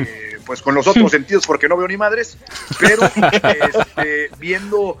evidentemente pues con los otros sentidos porque no veo ni madres, pero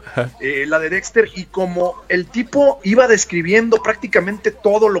viendo la de Dexter, y como el tipo iba describiendo prácticamente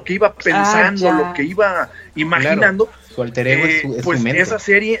todo lo que iba pensando, lo que iba imaginando, claro, su alter ego es pues su mente. Esa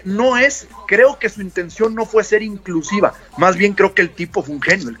serie creo que su intención no fue ser inclusiva, más bien creo que el tipo fue un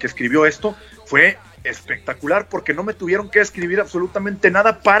genio, el que escribió esto fue espectacular porque no me tuvieron que escribir absolutamente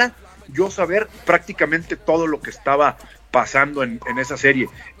nada para yo saber prácticamente todo lo que estaba pasando en esa serie.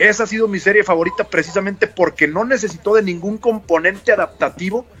 Esa ha sido mi serie favorita precisamente porque no necesitó de ningún componente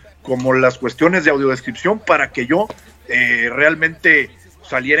adaptativo como las cuestiones de audiodescripción para que yo realmente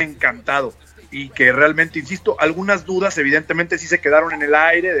saliera encantado, y que realmente, insisto, algunas dudas evidentemente sí se quedaron en el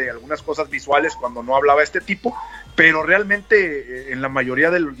aire de algunas cosas visuales cuando no hablaba este tipo, pero realmente en la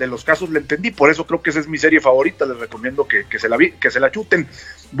mayoría de los casos la entendí, por eso creo que esa es mi serie favorita, les recomiendo que se la chuten.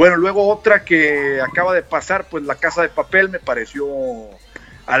 Bueno, luego otra que acaba de pasar, pues La Casa de Papel, me pareció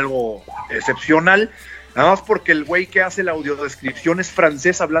algo excepcional, nada más porque el güey que hace la audiodescripción es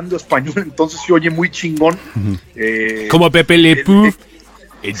francés hablando español, entonces se oye muy chingón. Como Pepe Le Pew.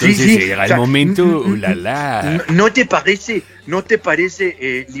 Entonces sí, llega el momento, ¿No te parece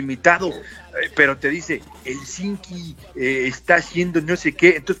limitado? Pero te dice, el Sinki está haciendo no sé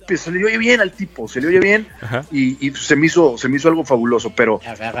qué, entonces pues, se le oye bien al tipo, y se me hizo algo fabuloso, pero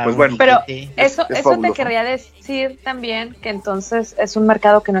pues bueno. Pero eso te querría decir también que entonces es un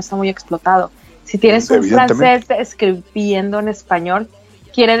mercado que no está muy explotado. Si tienes un francés escribiendo en español,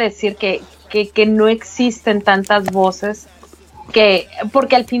 quiere decir que no existen tantas voces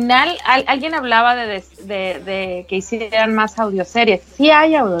porque al final alguien hablaba de que hicieran más audioseries. Sí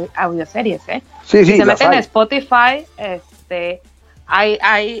hay audioseries, Sí, si se meten en Spotify,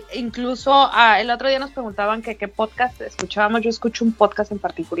 hay incluso el otro día nos preguntaban que qué podcast escuchábamos. Yo escucho un podcast en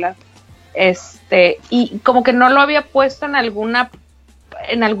particular, y como que no lo había puesto en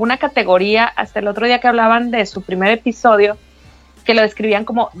alguna categoría hasta el otro día que hablaban de su primer episodio, que lo describían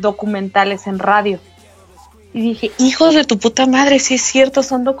como documentales en radio. Y dije, hijos de tu puta madre, sí es cierto,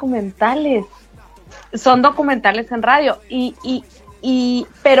 son documentales en radio,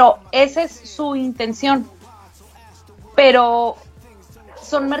 pero esa es su intención, pero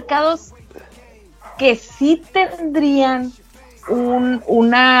son mercados que sí tendrían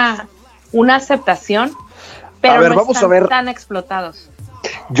una aceptación, pero no están tan explotados.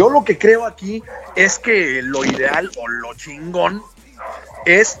 Yo lo que creo aquí es que lo ideal o lo chingón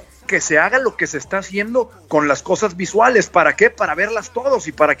es que se haga lo que se está haciendo con las cosas visuales. ¿Para qué? Para verlas todos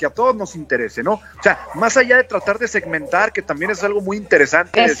y para que a todos nos interese, ¿no? O sea, más allá de tratar de segmentar, que también es algo muy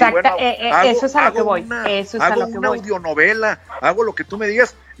interesante. Exacto, decir, bueno, eso es a lo que voy. Hago una audionovela, hago lo que tú me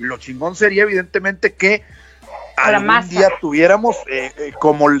digas. Lo chingón sería evidentemente que algún día tuviéramos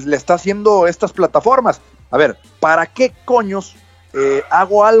como le está haciendo estas plataformas. A ver, ¿para qué coños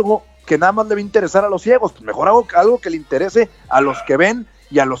hago algo que nada más le va a interesar a los ciegos? Pues mejor hago algo que le interese a los que ven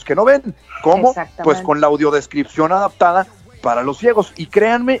y a los que no ven. ¿Cómo? Pues con la audiodescripción adaptada para los ciegos. Y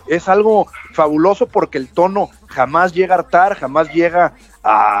créanme, es algo fabuloso porque el tono jamás llega a hartar, jamás llega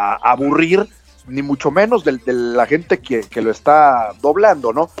a aburrir, ni mucho menos de la gente que lo está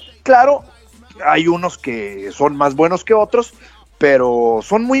doblando, ¿no? Claro, hay unos que son más buenos que otros, pero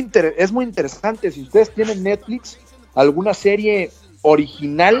es muy interesante. Si ustedes tienen Netflix, alguna serie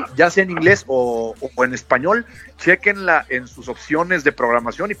original, ya sea en inglés o en español, chequenla en sus opciones de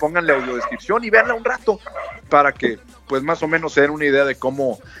programación y pónganle audiodescripción y véanla un rato para que pues más o menos se den una idea de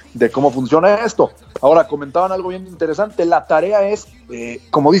cómo funciona esto. Ahora, comentaban algo bien interesante, la tarea es,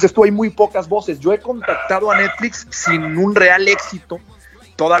 como dices tú, hay muy pocas voces. Yo he contactado a Netflix sin un real éxito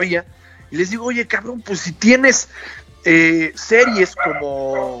todavía, y les digo, oye, cabrón, pues si tienes series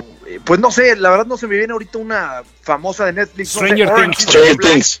como, pues no sé, la verdad no se me viene ahorita una famosa de Netflix, Stranger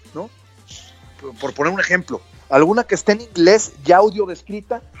Things, ¿no? Por poner un ejemplo, alguna que esté en inglés ya audio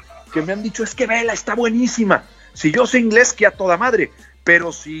descrita, que me han dicho, es que vela, está buenísima. Si yo sé inglés, que a toda madre,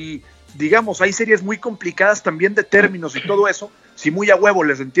 pero si, digamos, hay series muy complicadas también de términos y todo eso, si muy a huevo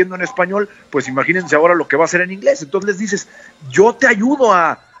les entiendo en español, pues imagínense ahora lo que va a hacer en inglés. Entonces les dices, yo te ayudo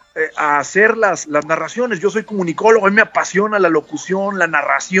a hacer las narraciones, yo soy comunicólogo, a mí me apasiona la locución, la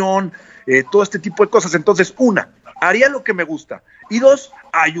narración, todo este tipo de cosas. Entonces, una, haría lo que me gusta, y dos,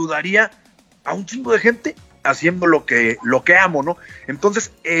 ayudaría a un chingo de gente haciendo lo que amo, ¿no?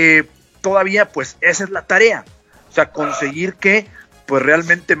 Entonces, todavía, pues, esa es la tarea, o sea, conseguir que, pues,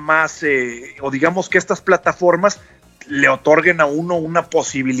 realmente más, o digamos que estas plataformas le otorguen a uno una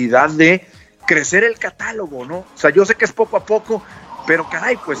posibilidad de crecer el catálogo, ¿no? O sea, yo sé que es poco a poco, pero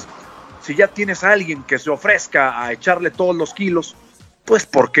caray, pues, si ya tienes a alguien que se ofrezca a echarle todos los kilos, pues,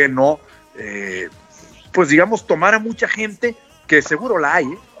 ¿por qué no? Pues, digamos, tomar a mucha gente, que seguro la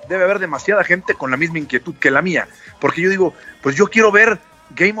hay, debe haber demasiada gente con la misma inquietud que la mía, porque yo digo, pues yo quiero ver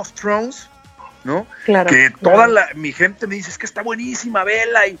Game of Thrones, ¿no? Claro, que toda mi gente me dice, es que está buenísima,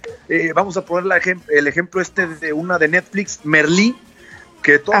 vela, y vamos a poner el ejemplo de una de Netflix, Merlí,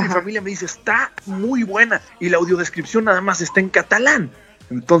 que toda mi familia me dice, está muy buena, y la audiodescripción nada más está en catalán.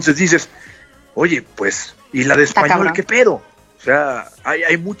 Entonces dices, oye, pues, ¿y la de español qué pedo? O sea,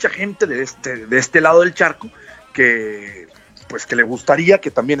 hay mucha gente de este lado del charco que pues que le gustaría que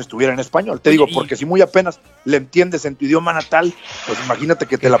también estuviera en español. Te digo, porque si muy apenas le entiendes en tu idioma natal, pues imagínate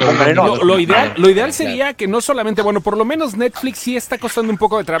que te la pongan en otro. Lo ideal sería que no solamente, bueno, por lo menos Netflix sí está costando un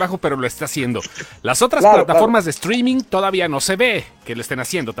poco de trabajo, pero lo está haciendo. Las otras plataformas de streaming todavía no se ve que lo estén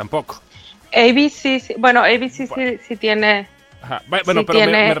haciendo tampoco. ABC, bueno, ABC sí tiene... Ajá. Bueno, sí, pero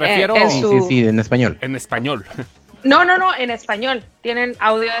me refiero... Sí, en español. En español. No, en español. Tienen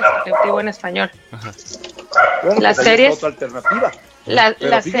audio descriptivo en español. Ajá. Bueno, las pues series, otra alternativa.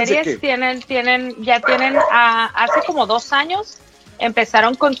 Las series ya tienen hace como 2 años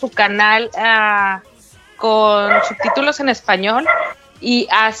empezaron con su canal con subtítulos en español, y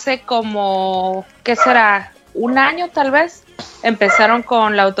hace como, ¿qué será? 1 año tal vez empezaron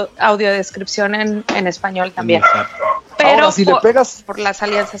con la audiodescripción en español también. Pero ahora, si le pegas por las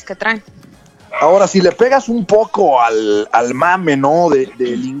alianzas que traen. Ahora, si le pegas un poco al mame, ¿no?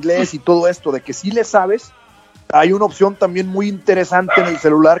 Del inglés y todo esto, de que sí le sabes, hay una opción también muy interesante en el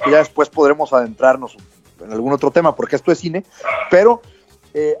celular, que ya después podremos adentrarnos en algún otro tema, porque esto es cine, pero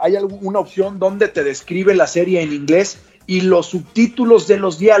hay una opción donde te describe la serie en inglés y los subtítulos de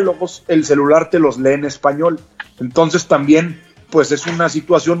los diálogos, el celular te los lee en español. Entonces también, pues es una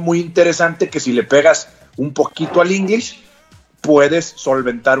situación muy interesante que si le pegas un poquito al English, puedes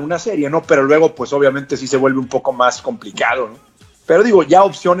solventar una serie, ¿no? Pero luego, pues obviamente sí se vuelve un poco más complicado, ¿no? Pero digo, ya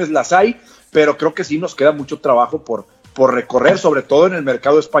opciones las hay, pero creo que sí nos queda mucho trabajo por recorrer, sobre todo en el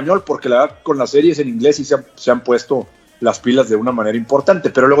mercado español, porque la verdad con las series en inglés sí se han puesto las pilas de una manera importante,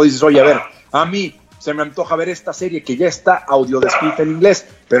 pero luego dices, oye, a ver, a mí se me antoja ver esta serie que ya está audiodescrita en inglés,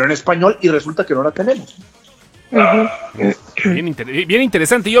 pero en español, y resulta que no la tenemos. Bien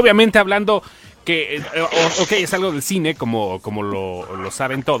interesante, y obviamente hablando que, ok, es algo del cine, como lo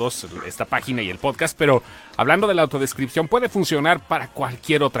saben todos, esta página y el podcast, pero hablando de la autodescripción, puede funcionar para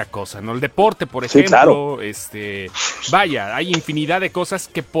cualquier otra cosa, ¿no? El deporte, por ejemplo, sí, claro. Vaya, hay infinidad de cosas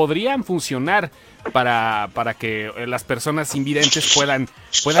que podrían funcionar para que las personas invidentes puedan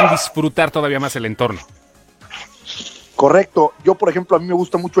disfrutar todavía más el entorno. Correcto. Yo, por ejemplo, a mí me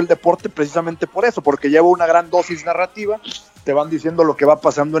gusta mucho el deporte precisamente por eso, porque lleva una gran dosis narrativa, te van diciendo lo que va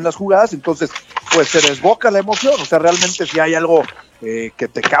pasando en las jugadas, entonces, pues se desboca la emoción. O sea, realmente si hay algo que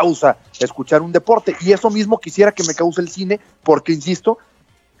te causa escuchar un deporte, y eso mismo quisiera que me cause el cine, porque insisto,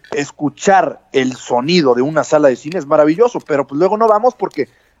 escuchar el sonido de una sala de cine es maravilloso, pero pues luego no vamos porque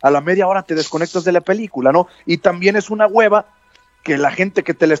a la media hora te desconectas de la película, ¿no? Y también es una hueva que la gente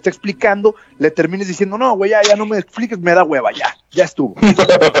que te la está explicando le termines diciendo, no, güey, ya no me expliques, me da hueva, ya estuvo.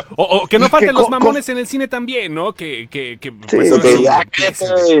 o que no falten los mamones en el cine también, ¿no? Que pues,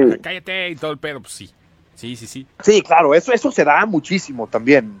 cállate y todo el pedo, pues sí. Sí, claro, eso se da muchísimo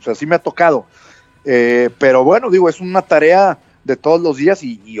también, o sea, sí me ha tocado. Pero bueno, digo, es una tarea de todos los días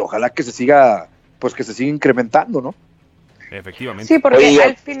y ojalá que se siga, pues que se siga incrementando, ¿no? Efectivamente. Sí, porque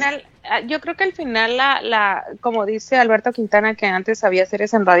al final, yo creo que al final como dice Alberto Quintana, que antes había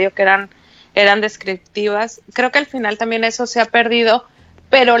series en radio que eran descriptivas, creo que al final también eso se ha perdido,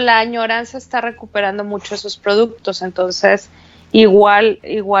 pero la añoranza está recuperando mucho esos productos, entonces igual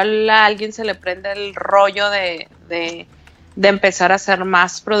a alguien se le prende el rollo de empezar a hacer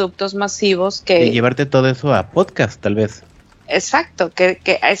más productos masivos que... Y llevarte todo eso a podcast, tal vez. Exacto,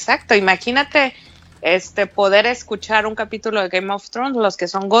 exacto, imagínate poder escuchar un capítulo de Game of Thrones, los que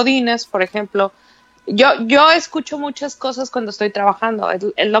son godines, por ejemplo. Yo escucho muchas cosas cuando estoy trabajando,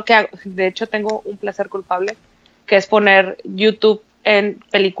 es lo que hago. De hecho tengo un placer culpable, que es poner YouTube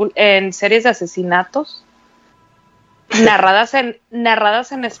en series de asesinatos narradas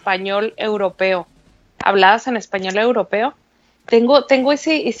en español europeo, habladas en español europeo. Tengo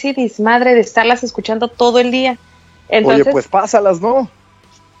ese desmadre de estarlas escuchando todo el día. Entonces, oye, pues pásalas, ¿no?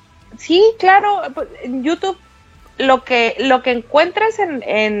 Sí, claro, en YouTube lo que encuentras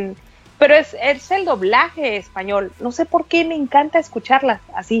pero es el doblaje español. No sé por qué me encanta escucharlas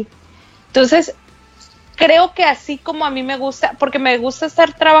así. Entonces, creo que así como a mí me gusta, porque me gusta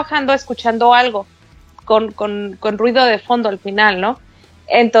estar trabajando escuchando algo con ruido de fondo al final, ¿no?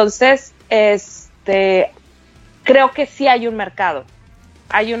 Entonces, creo que sí hay un mercado.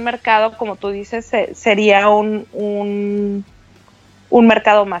 Hay un mercado, como tú dices, sería un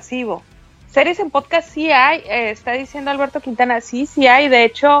mercado masivo. Series en podcast sí hay, está diciendo Alberto Quintana, sí hay. De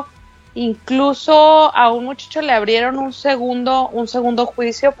hecho, incluso a un muchacho le abrieron un segundo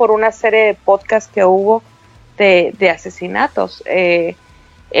juicio por una serie de podcast que hubo de asesinatos.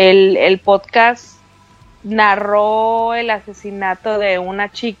 El podcast narró el asesinato de una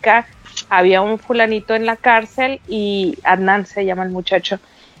chica. Había un fulanito en la cárcel y Adnan se llama el muchacho.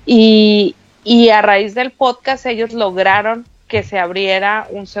 Y a raíz del podcast ellos lograron que se abriera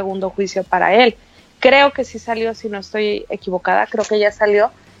un segundo juicio para él. Creo que sí salió, si no estoy equivocada, creo que ya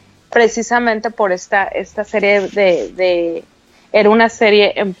salió precisamente por esta serie era una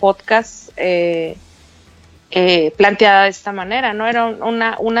serie en podcast planteada de esta manera, ¿no? Era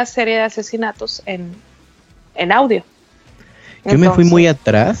una serie de asesinatos en audio. Yo me fui muy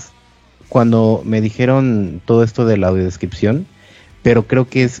atrás cuando me dijeron todo esto de la audiodescripción, pero creo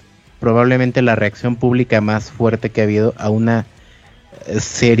que es probablemente la reacción pública más fuerte que ha habido a una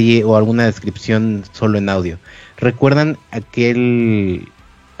serie o alguna descripción solo en audio. ¿Recuerdan aquel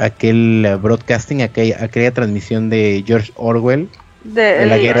broadcasting, aquella transmisión de George Orwell de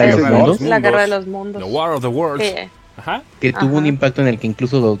la Guerra de los Mundos? La Guerra de los Mundos. The War of the Worlds. Sí. Ajá. Que tuvo un impacto en el que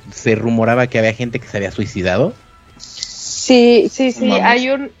incluso se rumoraba que había gente que se había suicidado. Sí.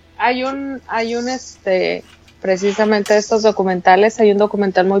 Hay un precisamente estos documentales, hay un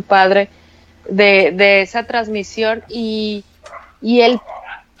documental muy padre de esa transmisión y el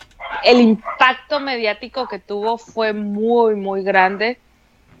impacto mediático que tuvo fue muy, muy grande.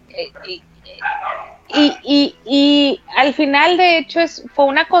 Y al final, de hecho, fue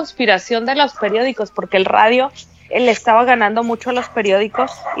una conspiración de los periódicos, porque el radio le estaba ganando mucho a los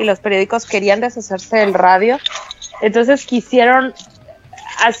periódicos y los periódicos querían deshacerse del radio. Entonces quisieron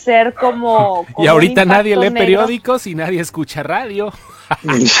hacer como y ahorita nadie lee periódicos y nadie escucha radio.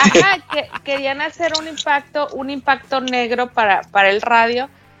 Ajá, querían hacer un impacto negro para el radio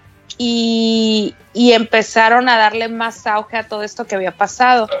y empezaron a darle más auge a todo esto que había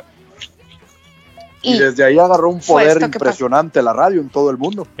pasado. Y desde ahí agarró un poder impresionante la radio en todo el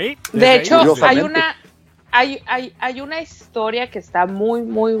mundo. ¿Sí? De hecho, hay una historia que está muy,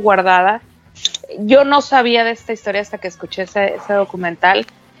 muy guardada. Yo no sabía de esta historia hasta que escuché ese documental.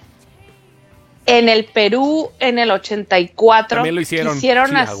 En el Perú, en el 84, también lo hicieron.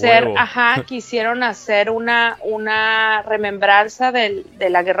 Quisieron hacer una remembranza de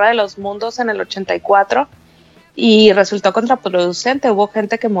la Guerra de los Mundos en el 84 y resultó contraproducente. Hubo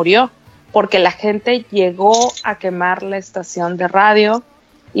gente que murió porque la gente llegó a quemar la estación de radio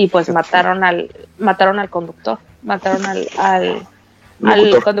y pues mataron al conductor, mataron al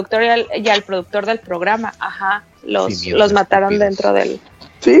conductor y al productor del programa. Los mataron dentro del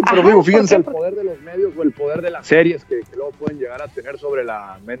Sí, pero digo, fíjense el poder de los medios o el poder de las series que luego pueden llegar a tener sobre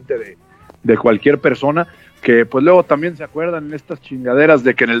la mente de cualquier persona, que pues luego también se acuerdan en estas chingaderas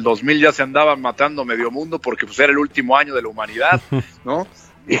de que en el 2000 ya se andaban matando medio mundo porque pues era el último año de la humanidad, ¿no?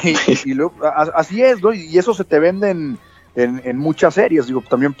 Y luego, así es, ¿no? Y eso se te vende en muchas series, digo,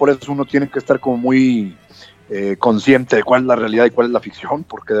 también por eso uno tiene que estar como muy consciente de cuál es la realidad y cuál es la ficción,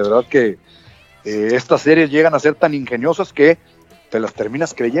 porque de verdad que estas series llegan a ser tan ingeniosas que te las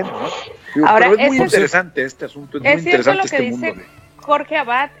terminas creyendo, ¿no? Digo, ahora, pero es muy interesante este asunto, es muy interesante este mundo. Dice Jorge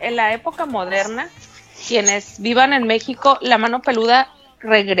Abad, en la época moderna, quienes vivan en México, La Mano Peluda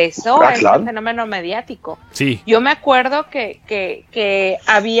regresó a este fenómeno mediático. Sí. Yo me acuerdo que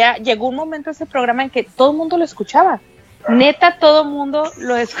llegó un momento ese programa en que todo el mundo lo escuchaba. Neta, todo el mundo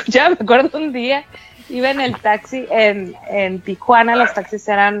lo escuchaba. Me acuerdo un día, iba en el taxi en Tijuana, los taxis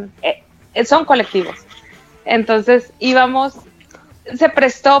son colectivos. Entonces íbamos, se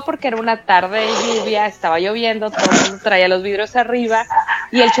prestó porque era una tarde de lluvia, estaba lloviendo, todo el mundo traía los vidrios arriba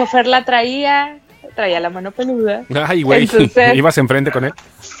y el chofer traía La Mano Peluda. Ay, güey, ¿ibas enfrente con él?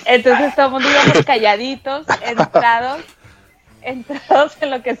 Entonces todo el mundo íbamos calladitos, entrados en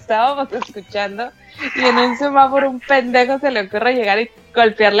lo que estábamos escuchando, y en un semáforo un pendejo se le ocurre llegar y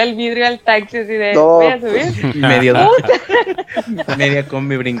golpearle el vidrio al taxi así de, voy a subir. Media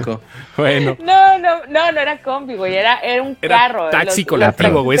combi brincó. Bueno. No era combi, güey, era un carro. Era taxi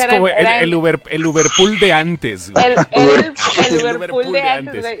colectivo, güey, es como el Uberpool de antes, güey. El Uberpool de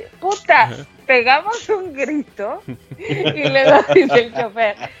antes, güey. Puta, pegamos un grito y luego dice el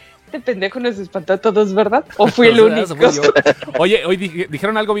chofer, este pendejo nos espantó a todos, ¿verdad? ¿O fui el único? Oye, hoy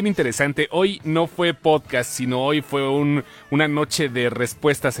dijeron algo bien interesante. Hoy no fue podcast, sino hoy fue una noche de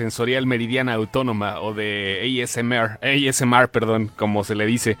respuesta sensorial meridiana autónoma, o de ASMR, perdón, como se le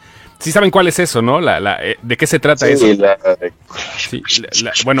dice. Sí saben cuál es eso, ¿no? ¿De qué se trata eso? Sí,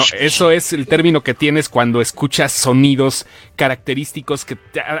 bueno, eso es el término que tienes cuando escuchas sonidos característicos que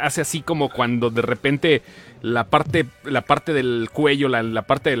te hace así como cuando de repente la parte del cuello, la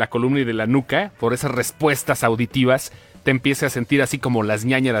parte de la columna y de la nuca, por esas respuestas auditivas, te empieza a sentir así como las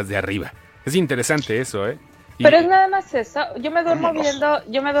ñáñaras de arriba. Es interesante eso, ¿eh? Pero es nada más eso. Yo me duermo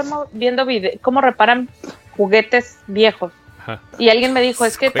viendo cómo reparan juguetes viejos. Ajá. Y alguien me dijo,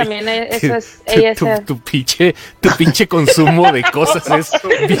 es que también eso es tu pinche consumo de cosas es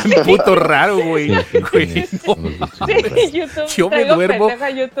bien puto raro, güey. YouTube, yo me duermo,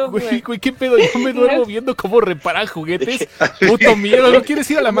 güey, ¿qué pedo? Yo me duermo viendo cómo reparan juguetes. Puto miedo, ¿no quieres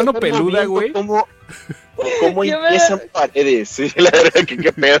ir a La Mano Peluda, güey? ¿Cómo empiezan paredes? Sí, la verdad que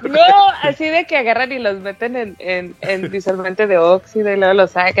qué pedo. No, así de que agarran y los meten en disolvente de óxido y luego los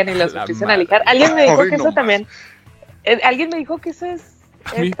sacan y los empiezan a lijar. Alguien me dijo que eso también... Alguien me dijo que eso es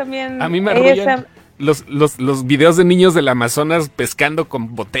también... A mí me arrullan los videos de niños del Amazonas pescando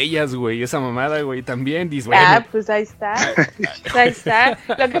con botellas, güey. Esa mamada, güey, también. Bueno. Pues ahí está.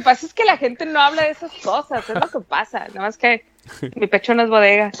 Lo que pasa es que la gente no habla de esas cosas. Es lo que pasa. Nada más que mi pecho no es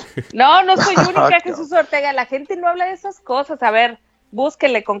bodega. No soy única, Jesús Ortega. La gente no habla de esas cosas. A ver,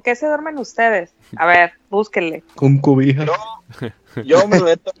 búsquenle. ¿Con qué se duermen ustedes? A ver, búsquenle. Con cobija. Yo me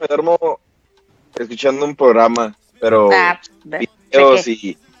duermo escuchando un programa, pero videos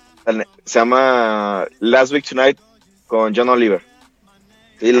y se llama Last Week Tonight con John Oliver.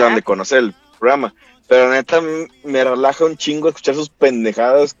 Sí, la han de conocer el programa, pero neta me relaja un chingo escuchar sus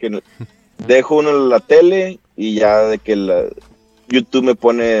pendejadas que dejo uno en la tele y ya de que YouTube me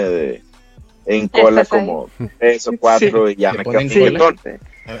pone en cola como 3 o 4 y ya me quedo.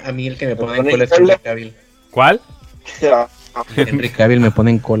 A mí el que me pone en cola es Henry Cavill. ¿Cuál? Henry Cavill me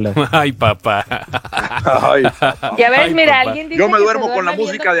pone en cola. Ay, papá. Ya ves, mira, alguien dice yo me duermo con la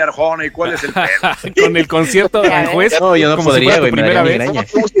música de Arjona. ¿Y cuál es el pedo? Con el concierto de Aranjuez. No, yo no podría, güey. Primera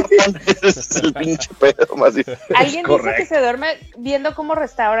vez. Es el pinche pedo más. Alguien dice que se duerme viendo cómo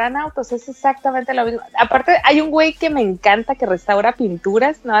restauran autos. Es exactamente lo mismo. Aparte, hay un güey que me encanta que restaura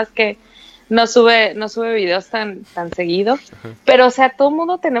pinturas. Nada más que no sube videos tan seguido. Pero, o sea, todo el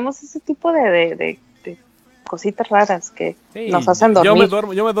mundo tenemos ese tipo de cositas raras que nos hacen dormir.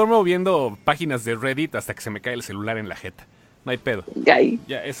 Yo me duermo viendo páginas de Reddit hasta que se me cae el celular en la jeta. No hay pedo. Ya,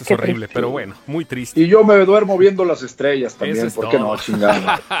 eso es horrible, pero bueno, muy triste. Y yo me duermo viendo las estrellas también, ¿por qué no,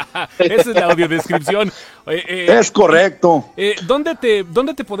 chingada? Esa es la audiodescripción. Es correcto. ¿Dónde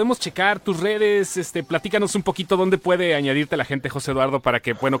te podemos checar tus redes? Platícanos un poquito dónde puede añadirte la gente, José Eduardo, para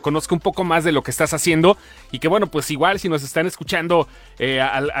que, bueno, conozca un poco más de lo que estás haciendo y que, bueno, pues igual si nos están escuchando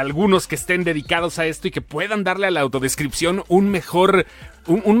algunos que estén dedicados a esto y que puedan darle a la autodescripción un mejor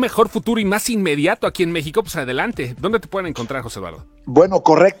futuro y más inmediato aquí en México, pues adelante. ¿Dónde te pueden encontrar, José Eduardo? Bueno,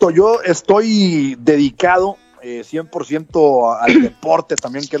 correcto. Yo estoy dedicado 100% al deporte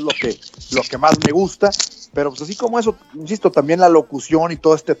también, que es lo que más me gusta, pero pues así como eso, insisto, también la locución y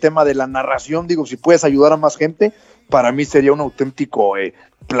todo este tema de la narración, digo, si puedes ayudar a más gente, para mí sería un auténtico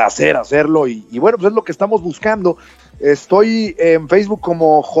placer hacerlo, y bueno, pues es lo que estamos buscando. Estoy en Facebook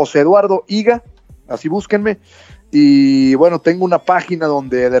como José Eduardo Higa, así búsquenme, y bueno, tengo una página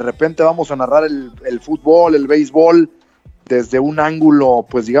donde de repente vamos a narrar el fútbol, el béisbol, desde un ángulo,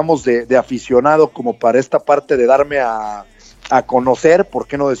 pues digamos, de aficionado, como para esta parte de darme a conocer, ¿por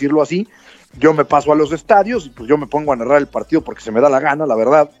qué no decirlo así? Yo me paso a los estadios y pues yo me pongo a narrar el partido porque se me da la gana, la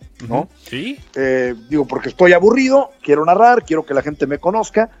verdad, ¿no? Sí. Digo, porque estoy aburrido, quiero narrar, quiero que la gente me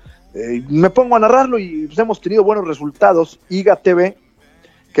conozca, me pongo a narrarlo y pues hemos tenido buenos resultados. Iga TV,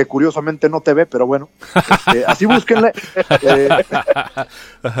 que curiosamente no te ve, pero bueno, así búsquenle.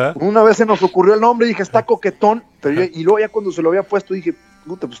 Una vez se nos ocurrió el nombre y dije, está coquetón, pero y luego ya cuando se lo había puesto dije,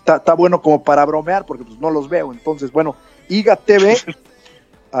 puta, pues está bueno como para bromear, porque pues no los veo. Entonces, bueno, Iga TV,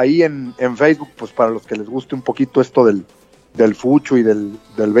 ahí en Facebook, pues para los que les guste un poquito esto del fucho y del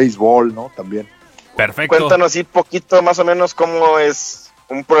béisbol, ¿no? También. Perfecto. Cuéntanos así poquito, más o menos, cómo es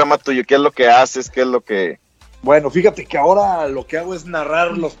un programa tuyo, qué es lo que haces, qué es lo que... Bueno, fíjate que ahora lo que hago es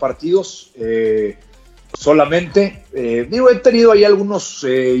narrar los partidos solamente. Digo, he tenido ahí algunos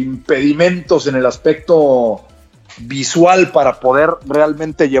impedimentos en el aspecto visual para poder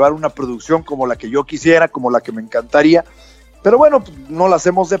realmente llevar una producción como la que yo quisiera, como la que me encantaría. Pero bueno, pues no la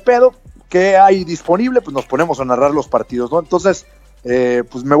hacemos de pedo. ¿Qué hay disponible? Pues nos ponemos a narrar los partidos, ¿no? Entonces,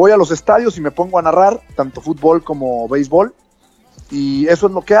 pues me voy a los estadios y me pongo a narrar tanto fútbol como béisbol. Y eso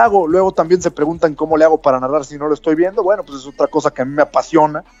es lo que hago. Luego también se preguntan cómo le hago para narrar si no lo estoy viendo. Bueno, pues es otra cosa que a mí me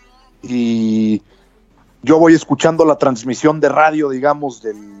apasiona. Y yo voy escuchando la transmisión de radio, digamos,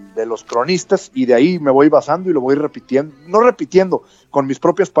 de los cronistas, y de ahí me voy basando y lo voy repitiendo. No repitiendo, con mis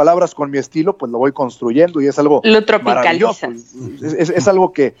propias palabras, con mi estilo, pues lo voy construyendo y es algo maravilloso. Es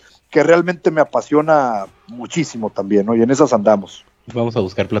algo que realmente me apasiona muchísimo también, ¿no? Y en esas andamos. Vamos a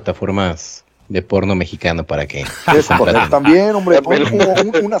buscar plataformas de porno mexicano para que... Es correcto, también, hombre,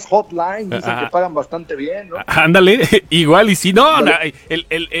 unas hotlines, dicen que pagan bastante bien, ¿no? Ándale, igual, y si no,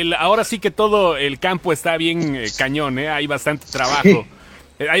 ahora sí que todo el campo está bien cañón, hay bastante trabajo.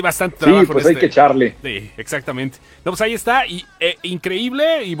 Hay bastante trabajo. Sí, pues hay que echarle. Sí, exactamente. No, pues ahí está, y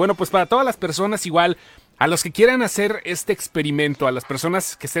increíble, y bueno, pues para todas las personas igual, a los que quieran hacer este experimento, a las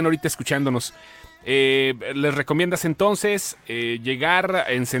personas que estén ahorita escuchándonos, les recomiendas entonces llegar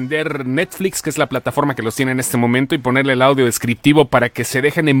a encender Netflix, que es la plataforma que los tiene en este momento, y ponerle el audio descriptivo para que se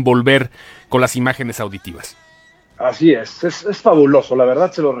dejen envolver con las imágenes auditivas. Así es fabuloso, la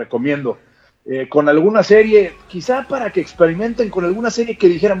verdad se lo recomiendo. Con alguna serie, quizá para que experimenten con alguna serie que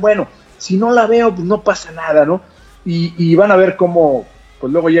dijeran, bueno, si no la veo, pues no pasa nada, ¿no? Y van a ver cómo,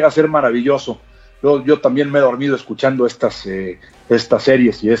 pues luego llega a ser maravilloso. Yo también me he dormido escuchando estas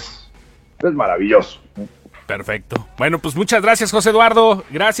series y es maravilloso. Perfecto. Bueno, pues muchas gracias, José Eduardo.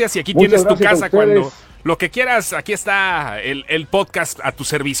 Gracias, y aquí tienes tu casa cuando lo que quieras. Aquí está el podcast a tu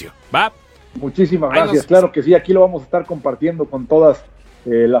servicio, ¿va? Muchísimas gracias. Claro que sí, aquí lo vamos a estar compartiendo con todas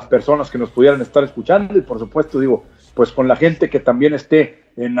las personas que nos pudieran estar escuchando, y por supuesto, digo, pues con la gente que también esté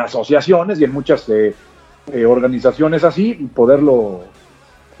en asociaciones y en muchas organizaciones así, y poderlo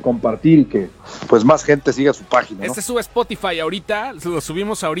compartir y que pues más gente siga su página, ¿no? Este sube Spotify ahorita, lo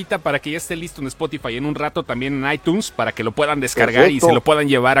subimos ahorita para que ya esté listo en Spotify en un rato, también en iTunes, para que lo puedan descargar. Perfecto. Y se lo puedan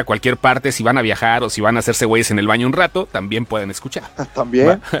llevar a cualquier parte, si van a viajar o si van a hacerse güeyes en el baño un rato, también pueden escuchar.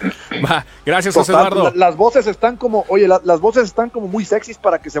 También. Va. Gracias, José Eduardo. Las voces están como, las voces están como muy sexys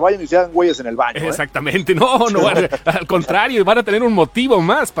para que se vayan y se hagan güeyes en el baño. Exactamente, no, al contrario, van a tener un motivo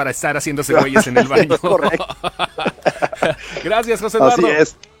más para estar haciéndose güeyes en el baño. Correcto. Gracias, José Eduardo. Así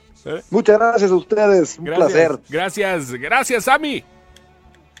es. Muchas gracias a ustedes, un placer. Gracias, Sammy.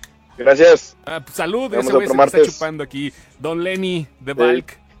 Gracias. Salud, ese güey se me está chupando aquí. Don Lenny de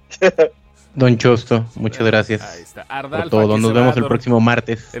Valk. Don Chosto, muchas gracias. Ahí está. Ardalfa, por todo. Nos vemos el próximo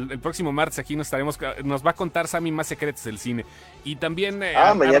martes. El próximo martes aquí nos va a contar Sammy más secretos del cine. Y también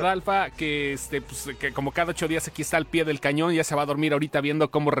Ardalfa, que que como cada 8 días aquí está al pie del cañón, ya se va a dormir ahorita viendo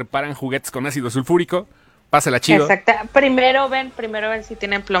cómo reparan juguetes con ácido sulfúrico. Pásela chido. Exacto. Primero ven si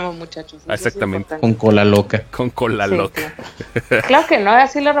tienen plomo, muchachos. Eso exactamente. Con cola loca. Con cola loca. Claro que no,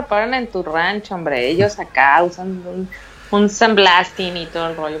 así lo reparan en tu rancho, hombre. Ellos acá usan un sandblasting y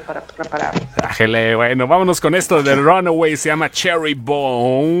todo el rollo para reparar. Ájele, bueno, vámonos con esto de Runaway, se llama Cherry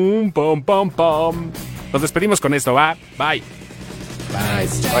Bomb. Pom, pom, pom. Nos despedimos con esto, ¿va? Bye. Bye.